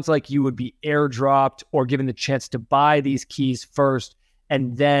sounds like you would be airdropped or given the chance to buy these keys first,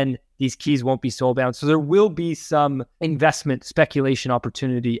 and then these keys won't be soul-bound. So there will be some investment speculation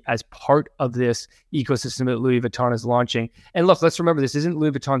opportunity as part of this ecosystem that Louis Vuitton is launching. And look, let's remember, this isn't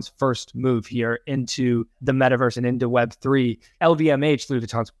Louis Vuitton's first move here into the metaverse and into Web3. LVMH, Louis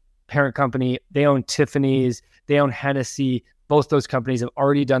Vuitton's parent company, they own Tiffany's, they own Hennessy. Both those companies have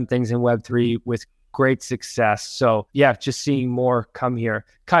already done things in Web3 with great success. So yeah, just seeing more come here.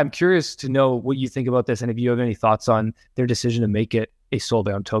 Kai, I'm curious to know what you think about this and if you have any thoughts on their decision to make it a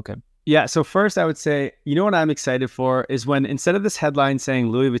soul-bound token. Yeah, so first I would say, you know what I'm excited for is when instead of this headline saying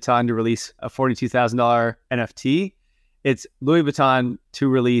Louis Vuitton to release a $42,000 NFT, it's Louis Vuitton to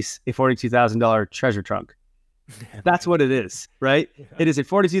release a $42,000 treasure trunk. That's what it is, right? Yeah. It is a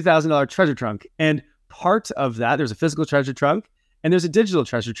 $42,000 treasure trunk. And part of that, there's a physical treasure trunk and there's a digital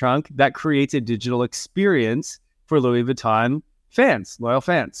treasure trunk that creates a digital experience for Louis Vuitton fans, loyal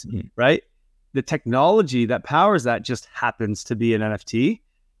fans, right? The technology that powers that just happens to be an NFT,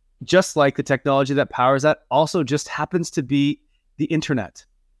 just like the technology that powers that also just happens to be the internet,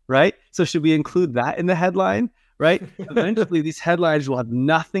 right? So should we include that in the headline, right? Eventually, these headlines will have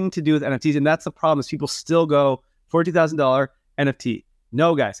nothing to do with NFTs. And that's the problem is people still go $42,000 NFT.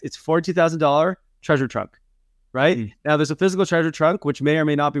 No, guys, it's $42,000 treasure trunk, right? Now, there's a physical treasure trunk, which may or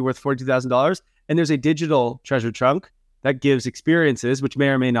may not be worth $42,000. And there's a digital treasure trunk that gives experiences, which may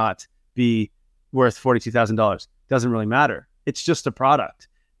or may not be worth $42,000. Doesn't really matter. It's just a product.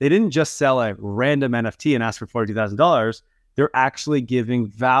 They didn't just sell a random NFT and ask for $42,000. They're actually giving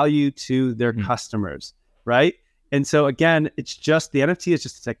value to their customers, right? And so again, it's just the NFT is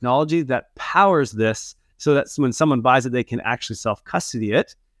just a technology that powers this so that when someone buys it, they can actually self-custody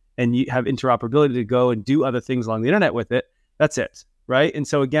it and you have interoperability to go and do other things along the internet with it. That's it, right? And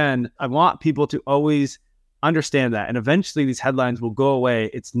so again, I want people to always understand that. And eventually these headlines will go away.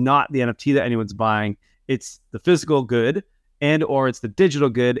 It's not the NFT that anyone's buying. It's the physical good and or it's the digital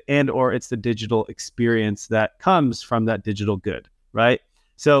good and or it's the digital experience that comes from that digital good, right?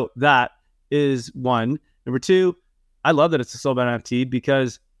 So that is one. Number two, I love that it's a soulbound NFT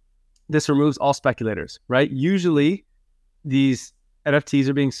because this removes all speculators, right? Usually these NFTs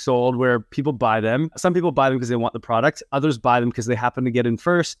are being sold where people buy them. Some people buy them because they want the product. Others buy them because they happen to get in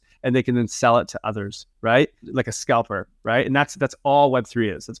first and they can then sell it to others, right? Like a scalper, right? And that's all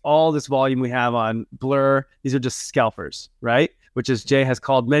Web3 is. That's all this volume we have on Blur. These are just scalpers, right? Which as Jay has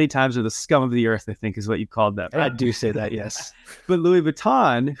called many times, are the scum of the earth, I think is what you called them. I do say that, yes. But Louis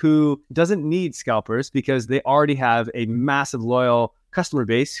Vuitton, who doesn't need scalpers because they already have a massive loyal customer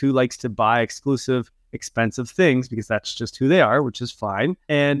base who likes to buy exclusive, expensive things because that's just who they are, which is fine.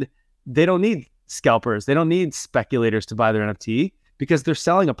 And they don't need scalpers. They don't need speculators to buy their NFT because they're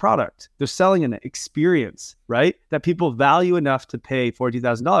selling a product. They're selling an experience, right? That people value enough to pay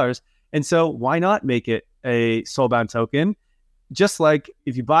 $40,000. And so why not make it a soulbound token? Just like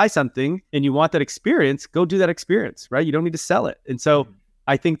if you buy something and you want that experience, go do that experience, right? You don't need to sell it. And so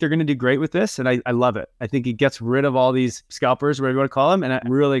I think they're going to do great with this. And I love it. I think it gets rid of all these scalpers, whatever you want to call them. And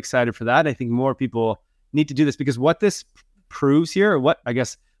I'm really excited for that. I think more people need to do this because what this proves here, or what I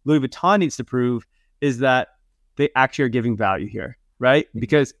guess Louis Vuitton needs to prove, is that they actually are giving value here, right?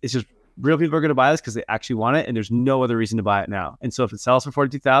 Because it's just real people are going to buy this because they actually want it. And there's no other reason to buy it now. And so if it sells for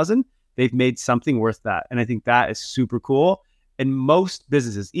 42,000, they've made something worth that. And I think that is super cool. And most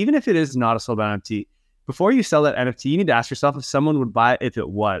businesses, even if it is not a soulbound NFT, before you sell that NFT, you need to ask yourself if someone would buy it if it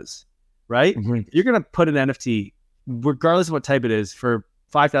was, right? Mm-hmm. You're going to put an NFT, regardless of what type it is, for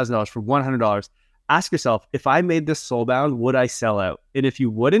 $5,000, for $100. Ask yourself, if I made this soulbound, would I sell out? And if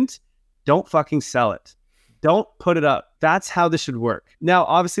you wouldn't, don't fucking sell it. Don't put it up. That's how this should work. Now,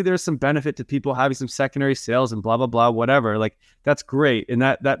 obviously, there's some benefit to people having some secondary sales and blah, blah, blah, whatever. Like, that's great. And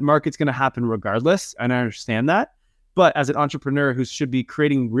that market's going to happen regardless. And I understand that. But as an entrepreneur who should be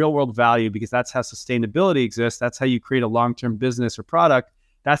creating real world value, because that's how sustainability exists, that's how you create a long-term business or product,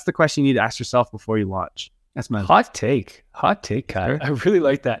 that's the question you need to ask yourself before you launch. That's my hot take, Kai. I really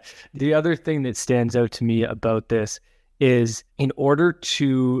like that. The other thing that stands out to me about this is in order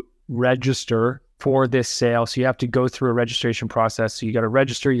to register for this sale, so you have to go through a registration process. So you got to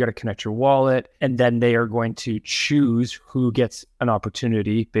register, you got to connect your wallet, and then they are going to choose who gets an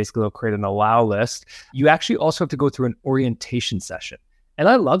opportunity. Basically, they'll create an allow list. You actually also have to go through an orientation session. And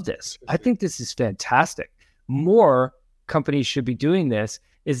I love this. I think this is fantastic. More companies should be doing this,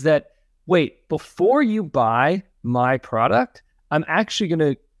 is that, wait, before you buy my product, I'm actually going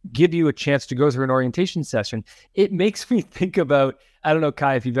to give you a chance to go through an orientation session. It makes me think about, I don't know,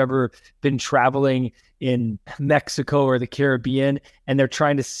 Kai, if you've ever been traveling in Mexico or the Caribbean and they're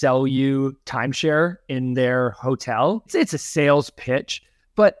trying to sell you timeshare in their hotel. It's a sales pitch,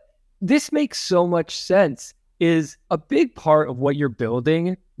 but this makes so much sense. Is a big part of what you're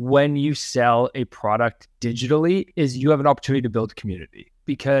building when you sell a product digitally is you have an opportunity to build community,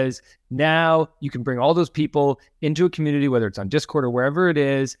 because now you can bring all those people into a community, whether it's on Discord or wherever it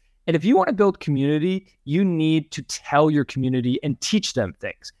is. And if you want to build community, you need to tell your community and teach them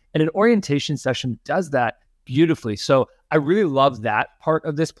things. And an orientation session does that beautifully. So I really love that part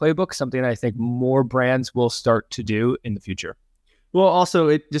of this playbook, something I think more brands will start to do in the future. Well, also,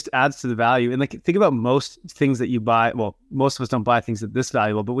 it just adds to the value. And like, think about most things that you buy. Well, most of us don't buy things that are this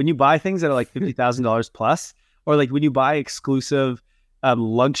valuable, but when you buy things that are like $50,000 plus, or like when you buy exclusive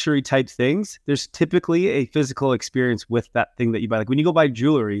luxury type things, there's typically a physical experience with that thing that you buy. Like when you go buy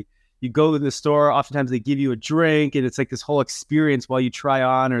jewelry, you go to the store, oftentimes they give you a drink and it's like this whole experience while you try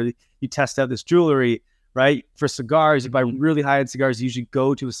on or you test out this jewelry, right? For cigars, you buy really high-end cigars, you usually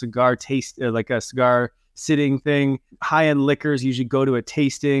go to a cigar taste, like a cigar sitting thing. High-end liquors usually go to a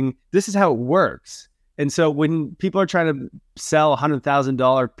tasting. This is how it works. And so when people are trying to sell $100,000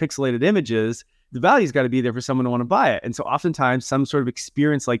 pixelated images, the value's got to be there for someone to want to buy it. And so oftentimes some sort of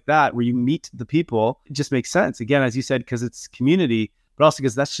experience like that where you meet the people, it just makes sense. Again, as you said, because it's community, but also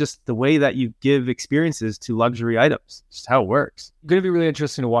because that's just the way that you give experiences to luxury items. Just how it works. Going to be really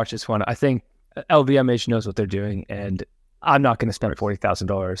interesting to watch this one. I think LVMH knows what they're doing, and I'm not going to spend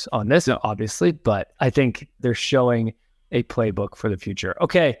 $40,000 on this, obviously, but I think they're showing a playbook for the future.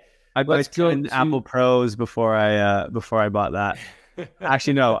 Okay. I'd buy 10 Apple Pros before I bought that.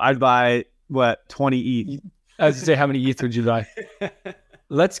 Actually, no, I'd buy 20 ETH. I was going to say, how many ETH would you buy?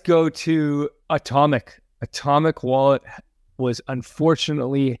 Let's go to Atomic. Atomic Wallet was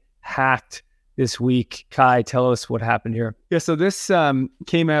unfortunately hacked this week. Kai, tell us what happened here. Yeah, so this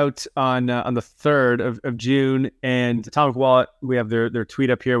came out on the 3rd of June, and Atomic Wallet, we have their tweet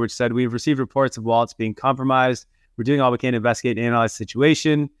up here, which said, "We've received reports of wallets being compromised. We're doing all we can to investigate and analyze the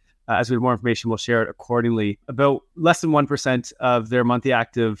situation. As we have more information, we'll share it accordingly." About less than 1% of their monthly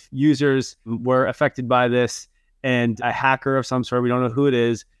active users were affected by this, and a hacker of some sort, we don't know who it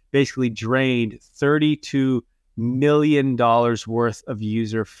is, basically drained $32 million worth of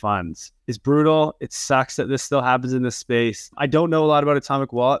user funds. It's brutal. It sucks that this still happens in this space. I don't know a lot about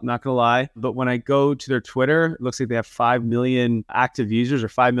Atomic Wallet, I'm not going to lie, but when I go to their Twitter, it looks like they have 5 million active users, or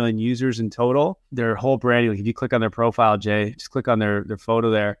 5 million users in total. Their whole branding, like if you click on their profile, Jay, just click on their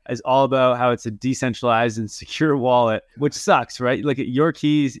photo there, is all about how it's a decentralized and secure wallet, which sucks, right? Like your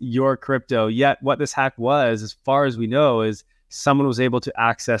keys, your crypto. Yet what this hack was, as far as we know, is someone was able to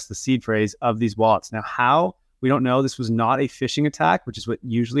access the seed phrase of these wallets. Now, how? We don't know. This was not a phishing attack, which is what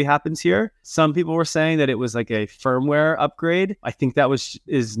usually happens here. Some people were saying that it was like a firmware upgrade. I think that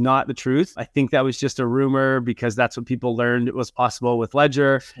is not the truth. I think that was just a rumor because that's what people learned it was possible with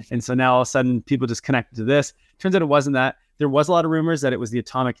Ledger. And so now all of a sudden people just connected to this. Turns out it wasn't that. There was a lot of rumors that it was the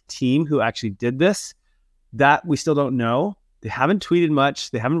Atomic team who actually did this. That we still don't know. They haven't tweeted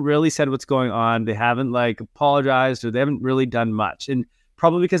much. They haven't really said what's going on. They haven't apologized, or they haven't really done much. And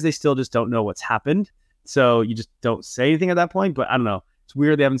probably because they still just don't know what's happened. So you just don't say anything at that point, but I don't know. It's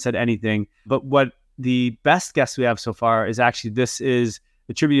weird they haven't said anything. But what the best guess we have so far is actually this is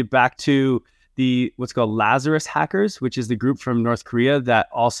attributed back to the what's called Lazarus hackers, which is the group from North Korea that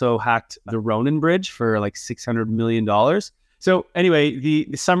also hacked the Ronin Bridge for like $600 million. So anyway, the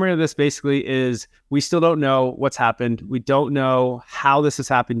summary of this basically is we still don't know what's happened. We don't know how this has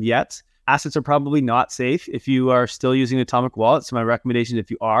happened yet. Assets are probably not safe if you are still using Atomic Wallet. So my recommendation, if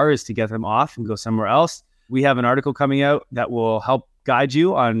you are, is to get them off and go somewhere else. We have an article coming out that will help guide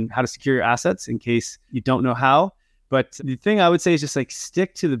you on how to secure your assets in case you don't know how. But the thing I would say is just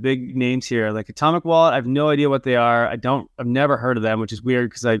stick to the big names here. Like Atomic Wallet, I have no idea what they are. I've never heard of them, which is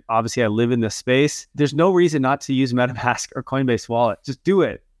weird because I live in this space. There's no reason not to use MetaMask or Coinbase Wallet. Just do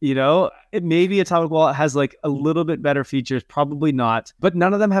it. It maybe Atomic Wallet has a little bit better features, probably not, but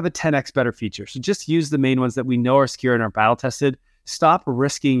none of them have a 10x better feature. So just use the main ones that we know are secure and are battle tested. Stop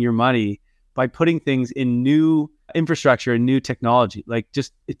risking your money by putting things in new infrastructure and new technology.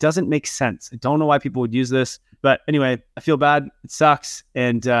 It doesn't make sense. I don't know why people would use this, but anyway, I feel bad. It sucks.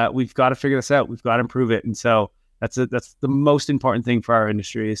 And we've got to figure this out. We've got to improve it. And so that's the most important thing for our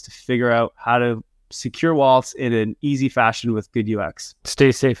industry, is to figure out how to secure wallets in an easy fashion with good UX.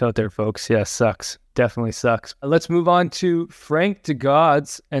 Stay safe out there, folks. Yeah, sucks. Definitely sucks. Let's move on to Frank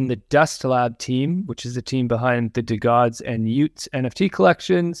DeGods and the Dust Lab team, which is the team behind the DeGods and Utes NFT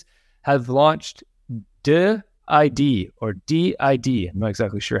collections, have launched DID or DID. I'm not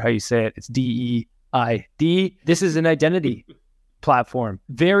exactly sure how you say it. It's DEID. This is an identity platform.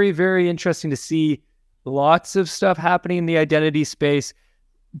 Very, very interesting to see. Lots of stuff happening in the identity space.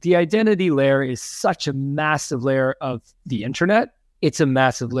 The identity layer is such a massive layer of the internet. It's a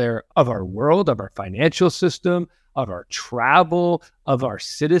massive layer of our world, of our financial system, of our travel, of our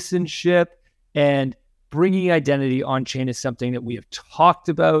citizenship. And bringing identity on chain is something that we have talked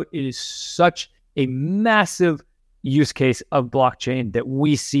about. It is such a massive use case of blockchain that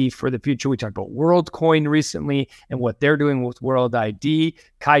we see for the future. We talked about WorldCoin recently and what they're doing with World ID.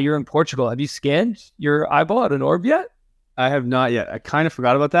 Kai, you're in Portugal. Have you scanned your eyeball at an orb yet? I have not yet. I kind of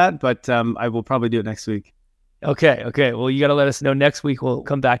forgot about that, but I will probably do it next week. Okay. Well, you got to let us know next week. We'll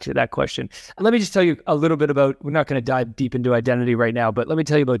come back to that question. Let me just tell you a little bit about, we're not going to dive deep into identity right now, but let me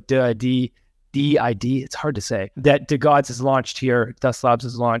tell you about DID. It's hard to say, that DeGods has launched here, Dust Labs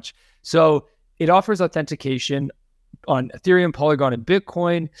has launched. So it offers authentication on Ethereum, Polygon, and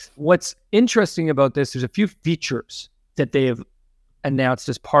Bitcoin. What's interesting about this, there's a few features that they have announced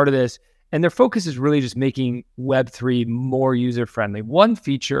as part of this, and their focus is really just making Web3 more user-friendly. One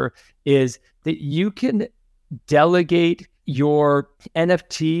feature is that you can delegate your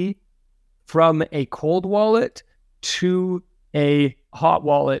NFT from a cold wallet to a hot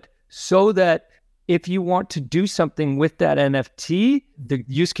wallet, so that if you want to do something with that NFT, the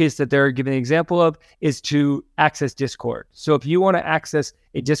use case that they're giving an example of is to access Discord. So if you want to access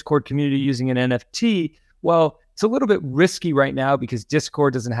a Discord community using an NFT, well, it's a little bit risky right now because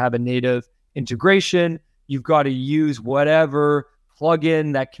Discord doesn't have a native integration. You've got to use whatever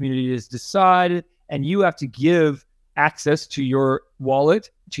plugin that community has decided, and you have to give access to your wallet,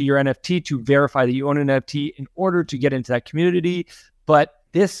 to your NFT, to verify that you own an NFT in order to get into that community. But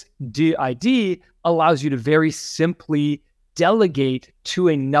this DID allows you to very simply delegate to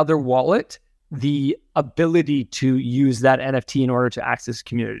another wallet the ability to use that NFT in order to access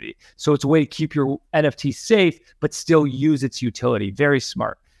community. So it's a way to keep your NFT safe, but still use its utility. Very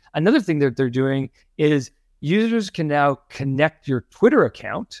smart. Another thing that they're doing is users can now connect your Twitter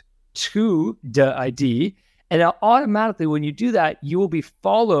account to the ID. And now automatically when you do that, you will be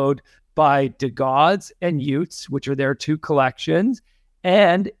followed by the Gods and Utes, which are their two collections.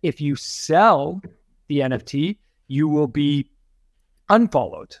 And if you sell the NFT, you will be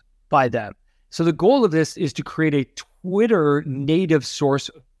unfollowed by them. So the goal of this is to create a Twitter native source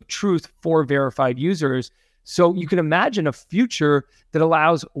of truth for verified users. So you can imagine a future that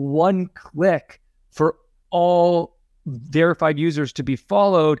allows one click for all verified users to be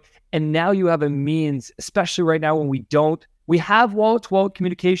followed. And now you have a means, especially right now when we have wallet-to-wallet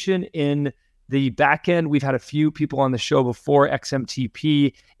communication in the backend. We've had a few people on the show before,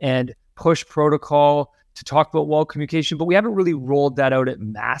 XMTP and Push Protocol, to talk about wallet communication, but we haven't really rolled that out at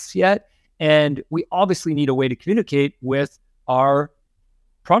mass yet. And we obviously need a way to communicate with our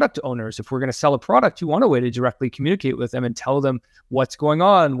product owners. If we're going to sell a product, you want a way to directly communicate with them and tell them what's going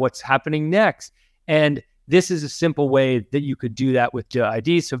on, what's happening next. And this is a simple way that you could do that with the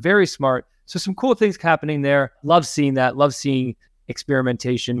ID. So very smart. So some cool things happening there. Love seeing that. Love seeing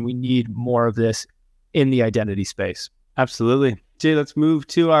experimentation. We need more of this in the identity space. Absolutely. Jay, let's move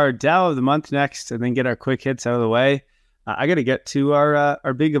to our DAO of the month next and then get our quick hits out of the way. I got to get to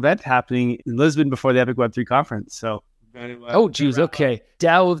our big event happening in Lisbon before the Epic Web3 conference. So, okay.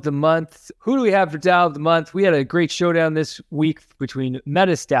 DAO of the month. Who do we have for DAO of the month? We had a great showdown this week between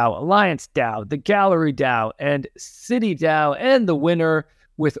Metis DAO, Alliance DAO, the Gallery DAO, and City DAO. And the winner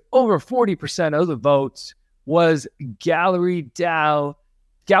with over 40% of the votes was Gallery DAO.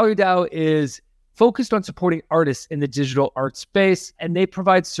 Gallery DAO is focused on supporting artists in the digital art space, and they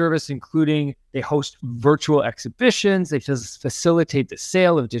provide service including they host virtual exhibitions, they facilitate the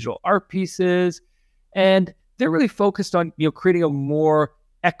sale of digital art pieces, and they're really focused on creating a more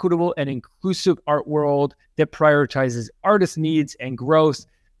equitable and inclusive art world that prioritizes artist needs and growth.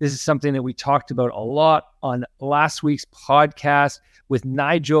 This is something that we talked about a lot on last week's podcast with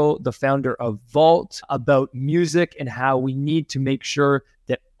Nigel, the founder of Vault, about music and how we need to make sure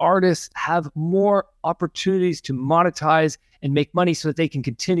that artists have more opportunities to monetize and make money so that they can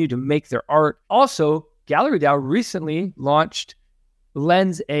continue to make their art. Also, Gallery DAO recently launched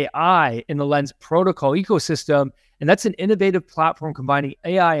Lens AI in the Lens protocol ecosystem, and that's an innovative platform combining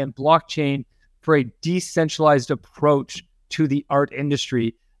AI and blockchain for a decentralized approach to the art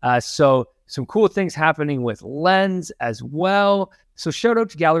industry. So some cool things happening with Lens as well. So shout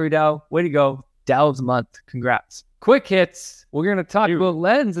out to Gallery DAO. Way to go. DAO of the month. Congrats. Quick hits. We're going to talk about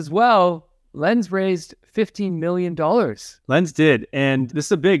Lens as well. Lens raised $15 million. Lens did. And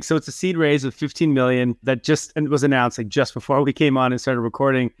this is so it's a seed raise of $15 million that was announced just before we came on and started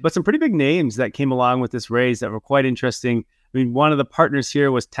recording. But some pretty big names that came along with this raise that were quite interesting. I mean, one of the partners here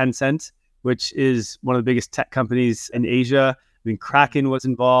was Tencent, which is one of the biggest tech companies in Asia. I mean, Kraken was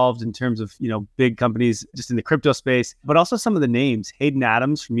involved in terms of, big companies just in the crypto space, but also some of the names. Hayden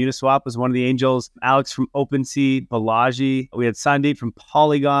Adams from Uniswap was one of the angels. Alex from OpenSea, Balaji. We had Sandeep from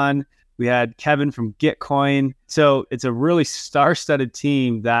Polygon. We had Kevin from Gitcoin. So it's a really star-studded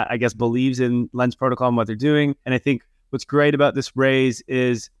team that I guess believes in Lens Protocol and what they're doing. And I think what's great about this raise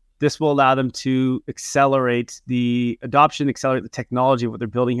is this will allow them to accelerate the adoption, accelerate the technology of what they're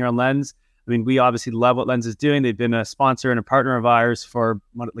building here on Lens. I mean, we obviously love what Lens is doing. They've been a sponsor and a partner of ours for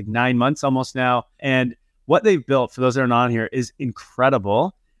 9 months almost now. And what they've built, for those that are not on here, is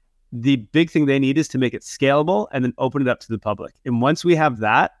incredible. The big thing they need is to make it scalable and then open it up to the public. And once we have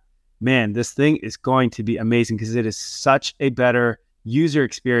that, man, this thing is going to be amazing because it is such a better user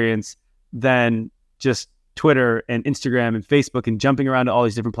experience than just Twitter and Instagram and Facebook and jumping around to all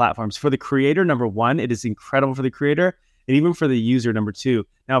these different platforms. For the creator, number one, it is incredible for the creator, and even for the user, number two.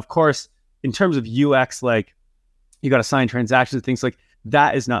 Now, of course, in terms of UX, like you got to sign transactions and things like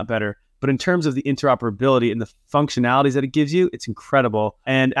that is not better. But in terms of the interoperability and the functionalities that it gives you, it's incredible.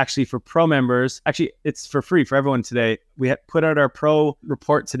 And actually for pro members, it's for free for everyone today. We put out our pro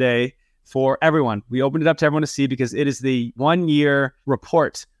report today for everyone. We opened it up to everyone to see because it is the 1-year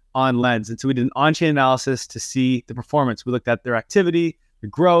report on Lens. And so we did an on-chain analysis to see the performance. We looked at their activity, the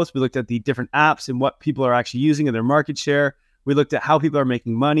growth. We looked at the different apps and what people are actually using and their market share. We looked at how people are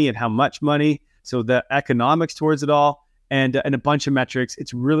making money and how much money. So the economics towards it all and a bunch of metrics.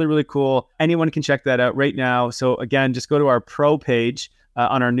 It's really, really cool. Anyone can check that out right now. So again, just go to our pro page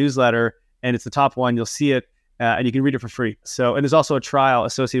on our newsletter and it's the top one. You'll see it and you can read it for free. So, and there's also a trial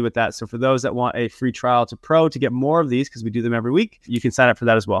associated with that. So for those that want a free trial to pro to get more of these, because we do them every week, you can sign up for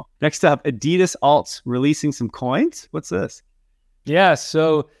that as well. Next up, Adidas Alts releasing some coins. What's this? Yeah.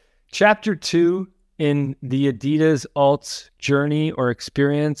 So Chapter 2 in the Adidas Alts journey or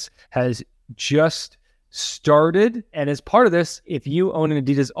experience has just started. And as part of this, if you own an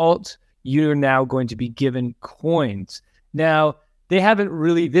Adidas Alt, you're now going to be given coins. Now, they haven't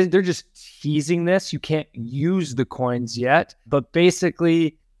really, they're just teasing this. You can't use the coins yet, but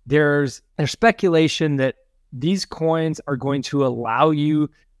basically there's speculation that these coins are going to allow you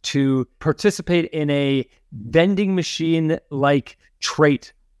to participate in a vending machine like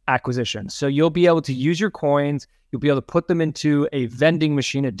trait acquisition. So you'll be able to use your coins, you'll be able to put them into a vending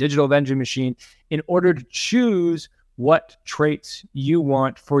machine, a digital vending machine, in order to choose what traits you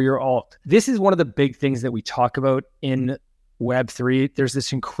want for your alt. This is one of the big things that we talk about in Web3. There's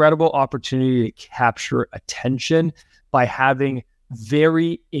this incredible opportunity to capture attention by having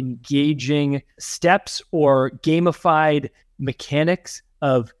very engaging steps or gamified mechanics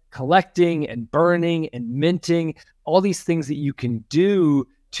of collecting and burning and minting, all these things that you can do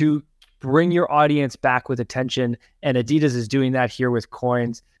to bring your audience back with attention. And Adidas is doing that here with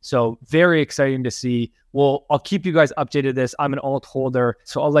coins. So very exciting to see. Well, I'll keep you guys updated this. I'm an alt holder,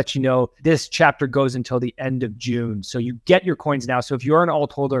 so I'll let you know. This chapter goes until the end of June. So you get your coins now. So if you're an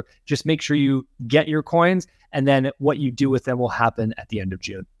alt holder, just make sure you get your coins, and then what you do with them will happen at the end of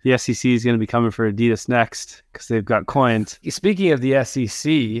June. The SEC is going to be coming for Adidas next because they've got coins. Speaking of the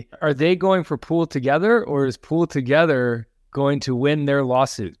SEC, are they going for Pool Together, or is Pool Together going to win their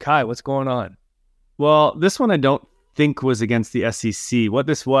lawsuit? Kai, what's going on? Well, this one I don't think was against the SEC. What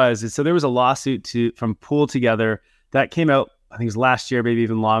this was is, so there was a lawsuit from Pool Together that came out, I think it was last year, maybe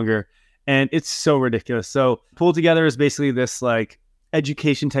even longer. And it's so ridiculous. So Pool Together is basically this like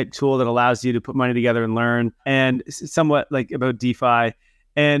education type tool that allows you to put money together and learn, and somewhat like about DeFi.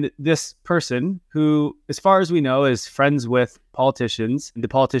 And this person, who, as far as we know, is friends with politicians. The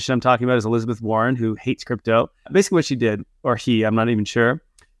politician I'm talking about is Elizabeth Warren, who hates crypto. Basically what she did, or he, I'm not even sure,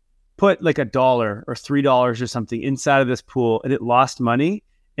 put like $1 or $3 or something inside of this pool, and it lost money.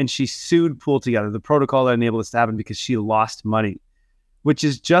 And she sued Pool Together, the protocol that enabled this to happen, because she lost money, which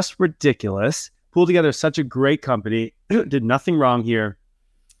is just ridiculous. Pool Together is such a great company, did nothing wrong here,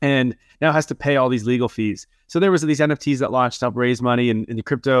 and now has to pay all these legal fees. So there was these NFTs that launched to help raise money, and the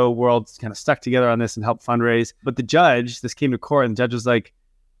crypto world kind of stuck together on this and helped fundraise. But the judge, this came to court, and the judge was like,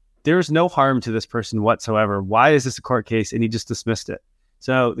 there's no harm to this person whatsoever. Why is this a court case? And he just dismissed it.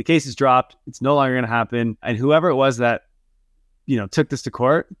 So the case is dropped. It's no longer going to happen. And whoever it was that, took this to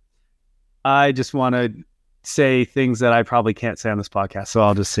court, I just want to say things that I probably can't say on this podcast. So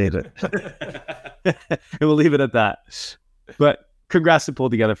I'll just save it. And we'll leave it at that. But congrats to Pool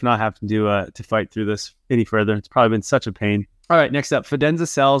Together for not having to fight through this any further. It's probably been such a pain. All right, next up, Fidenza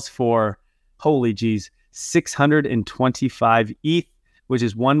sells for, holy geez, 625 ETH, which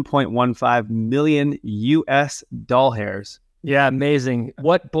is 1.15 million US doll hairs. Yeah, amazing.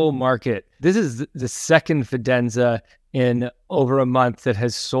 What bull market. This is the second Fidenza in over a month that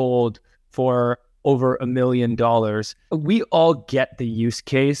has sold for over $1 million. We all get the use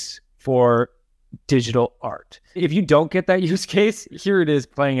case for digital art. If you don't get that use case, here it is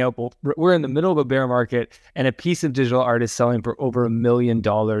playing out. We're in the middle of a bear market, and a piece of digital art is selling for over $1 million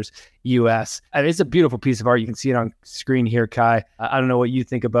US. I mean, it's a beautiful piece of art. You can see it on screen here, Kai. I don't know what you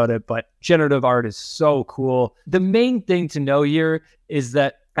think about it, but generative art is so cool. The main thing to know here is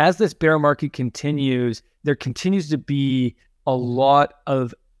that as this bear market continues, there continues to be a lot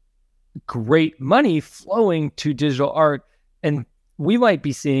of great money flowing to digital art, and we might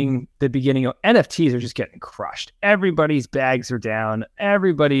be seeing the beginning of NFTs are just getting crushed. Everybody's bags are down.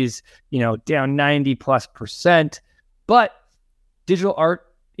 Everybody's, down 90+%. But digital art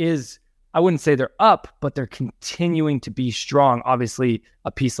is, I wouldn't say they're up, but they're continuing to be strong. Obviously,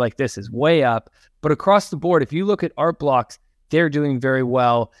 a piece like this is way up. But across the board, if you look at art blocks, they're doing very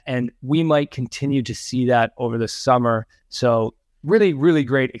well. And we might continue to see that over the summer. So really, really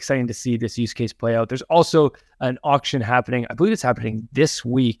great. Exciting to see this use case play out. There's also an auction happening. I believe it's happening next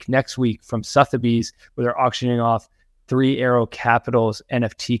week from Sotheby's, where they're auctioning off Three Arrow Capital's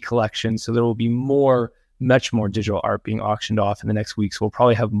NFT collection. So there will be much more digital art being auctioned off in the next week. So we'll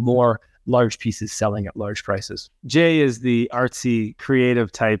probably have more large pieces selling at large prices. Jay is the artsy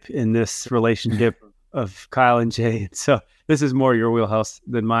creative type in this relationship of Kyle and Jay. So this is more your wheelhouse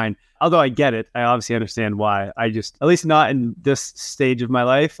than mine. Although I get it, I obviously understand why. I just, at least not in this stage of my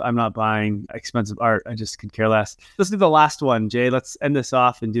life, I'm not buying expensive art. I just could care less. Let's do the last one, Jay. Let's end this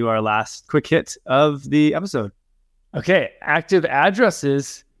off and do our last quick hit of the episode. Okay, active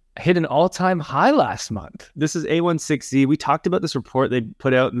addresses hit an all-time high last month. This is A16Z. We talked about this report they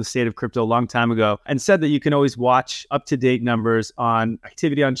put out in the State of Crypto a long time ago and said that you can always watch up-to-date numbers on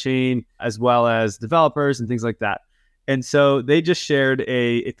activity on chain as well as developers and things like that. And so they just shared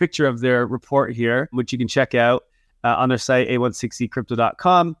a picture of their report here, which you can check out on their site,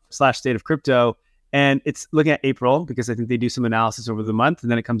 a160crypto.com/state of crypto. And it's looking at April because I think they do some analysis over the month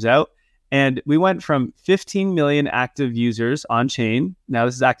and then it comes out. And we went from 15 million active users on chain. Now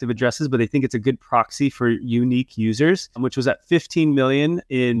this is active addresses, but they think it's a good proxy for unique users, which was at 15 million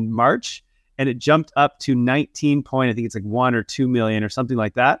in March. And it jumped up to 19 point, I think it's like 1 or 2 million or something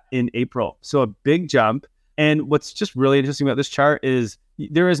like that in April. So a big jump. And what's just really interesting about this chart is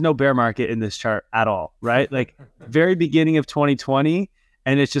there is no bear market in this chart at all, right? Like very beginning of 2020,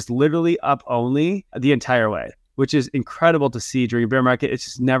 and it's just literally up only the entire way, which is incredible to see during a bear market. It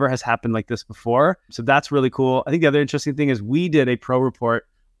just never has happened like this before. So that's really cool. I think the other interesting thing is we did a pro report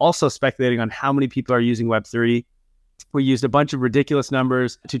also speculating on how many people are using Web3. We used a bunch of ridiculous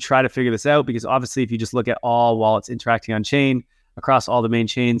numbers to try to figure this out because obviously if you just look at all wallets interacting on chain across all the main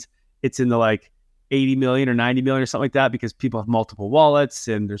chains, it's in the like 80 million or 90 million or something like that because people have multiple wallets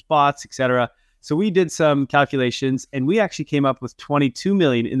and there's bots, etc. So we did some calculations and we actually came up with 22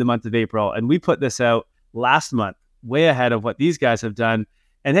 million in the month of April. And we put this out last month, way ahead of what these guys have done.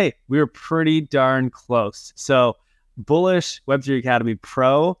 And hey, we were pretty darn close. So bullish Web3 Academy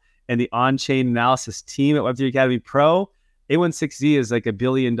Pro and the on-chain analysis team at Web3 Academy Pro, A16Z is like $1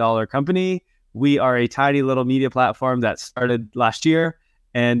 billion company. We are a tiny little media platform that started last year.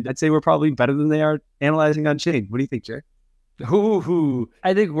 And I'd say we're probably better than they are analyzing on chain. What do you think, Jay?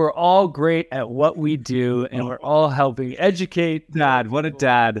 I think we're all great at what we do, and we're all helping educate. Dad, what a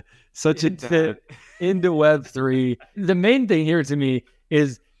dad. Such a dad. Into Web3. The main thing here to me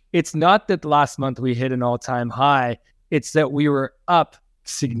is it's not that last month we hit an all-time high. It's that we were up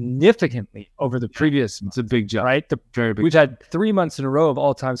significantly over the previous month. It's a big jump. Right? Very big We've jump. had 3 months in a row of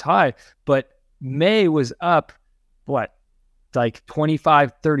all-time high, but May was up, like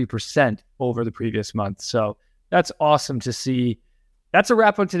 25-30% over the previous month. So that's awesome to see. That's a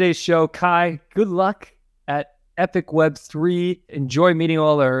wrap on today's show. Kai, good luck at Epic Web3. Enjoy meeting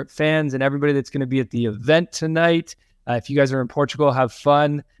all our fans and everybody that's going to be at the event tonight. If you guys are in Portugal, have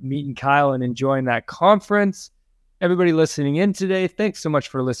fun meeting Kyle and enjoying that conference. Everybody listening in today, thanks so much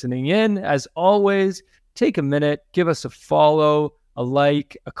for listening in. As always, take a minute, give us a follow, a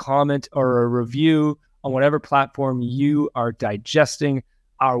like, a comment, or a review on whatever platform you are digesting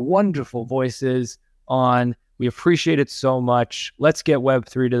our wonderful voices on. We appreciate it so much. Let's get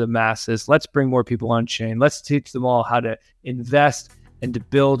Web3 to the masses. Let's bring more people on chain. Let's teach them all how to invest and to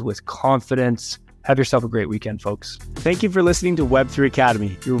build with confidence. Have yourself a great weekend, folks. Thank you for listening to Web3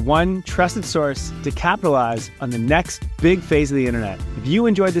 Academy, your one trusted source to capitalize on the next big phase of the internet. If you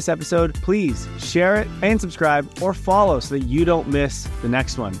enjoyed this episode, please share it and subscribe or follow so that you don't miss the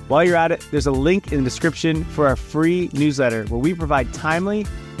next one. While you're at it, there's a link in the description for our free newsletter where we provide timely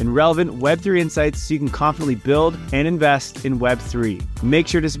and relevant Web3 insights so you can confidently build and invest in Web3. Make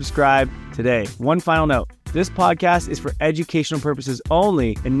sure to subscribe today. One final note. This podcast is for educational purposes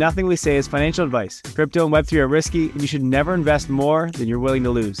only, and nothing we say is financial advice. Crypto and Web3 are risky, and you should never invest more than you're willing to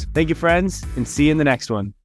lose. Thank you, friends, and see you in the next one.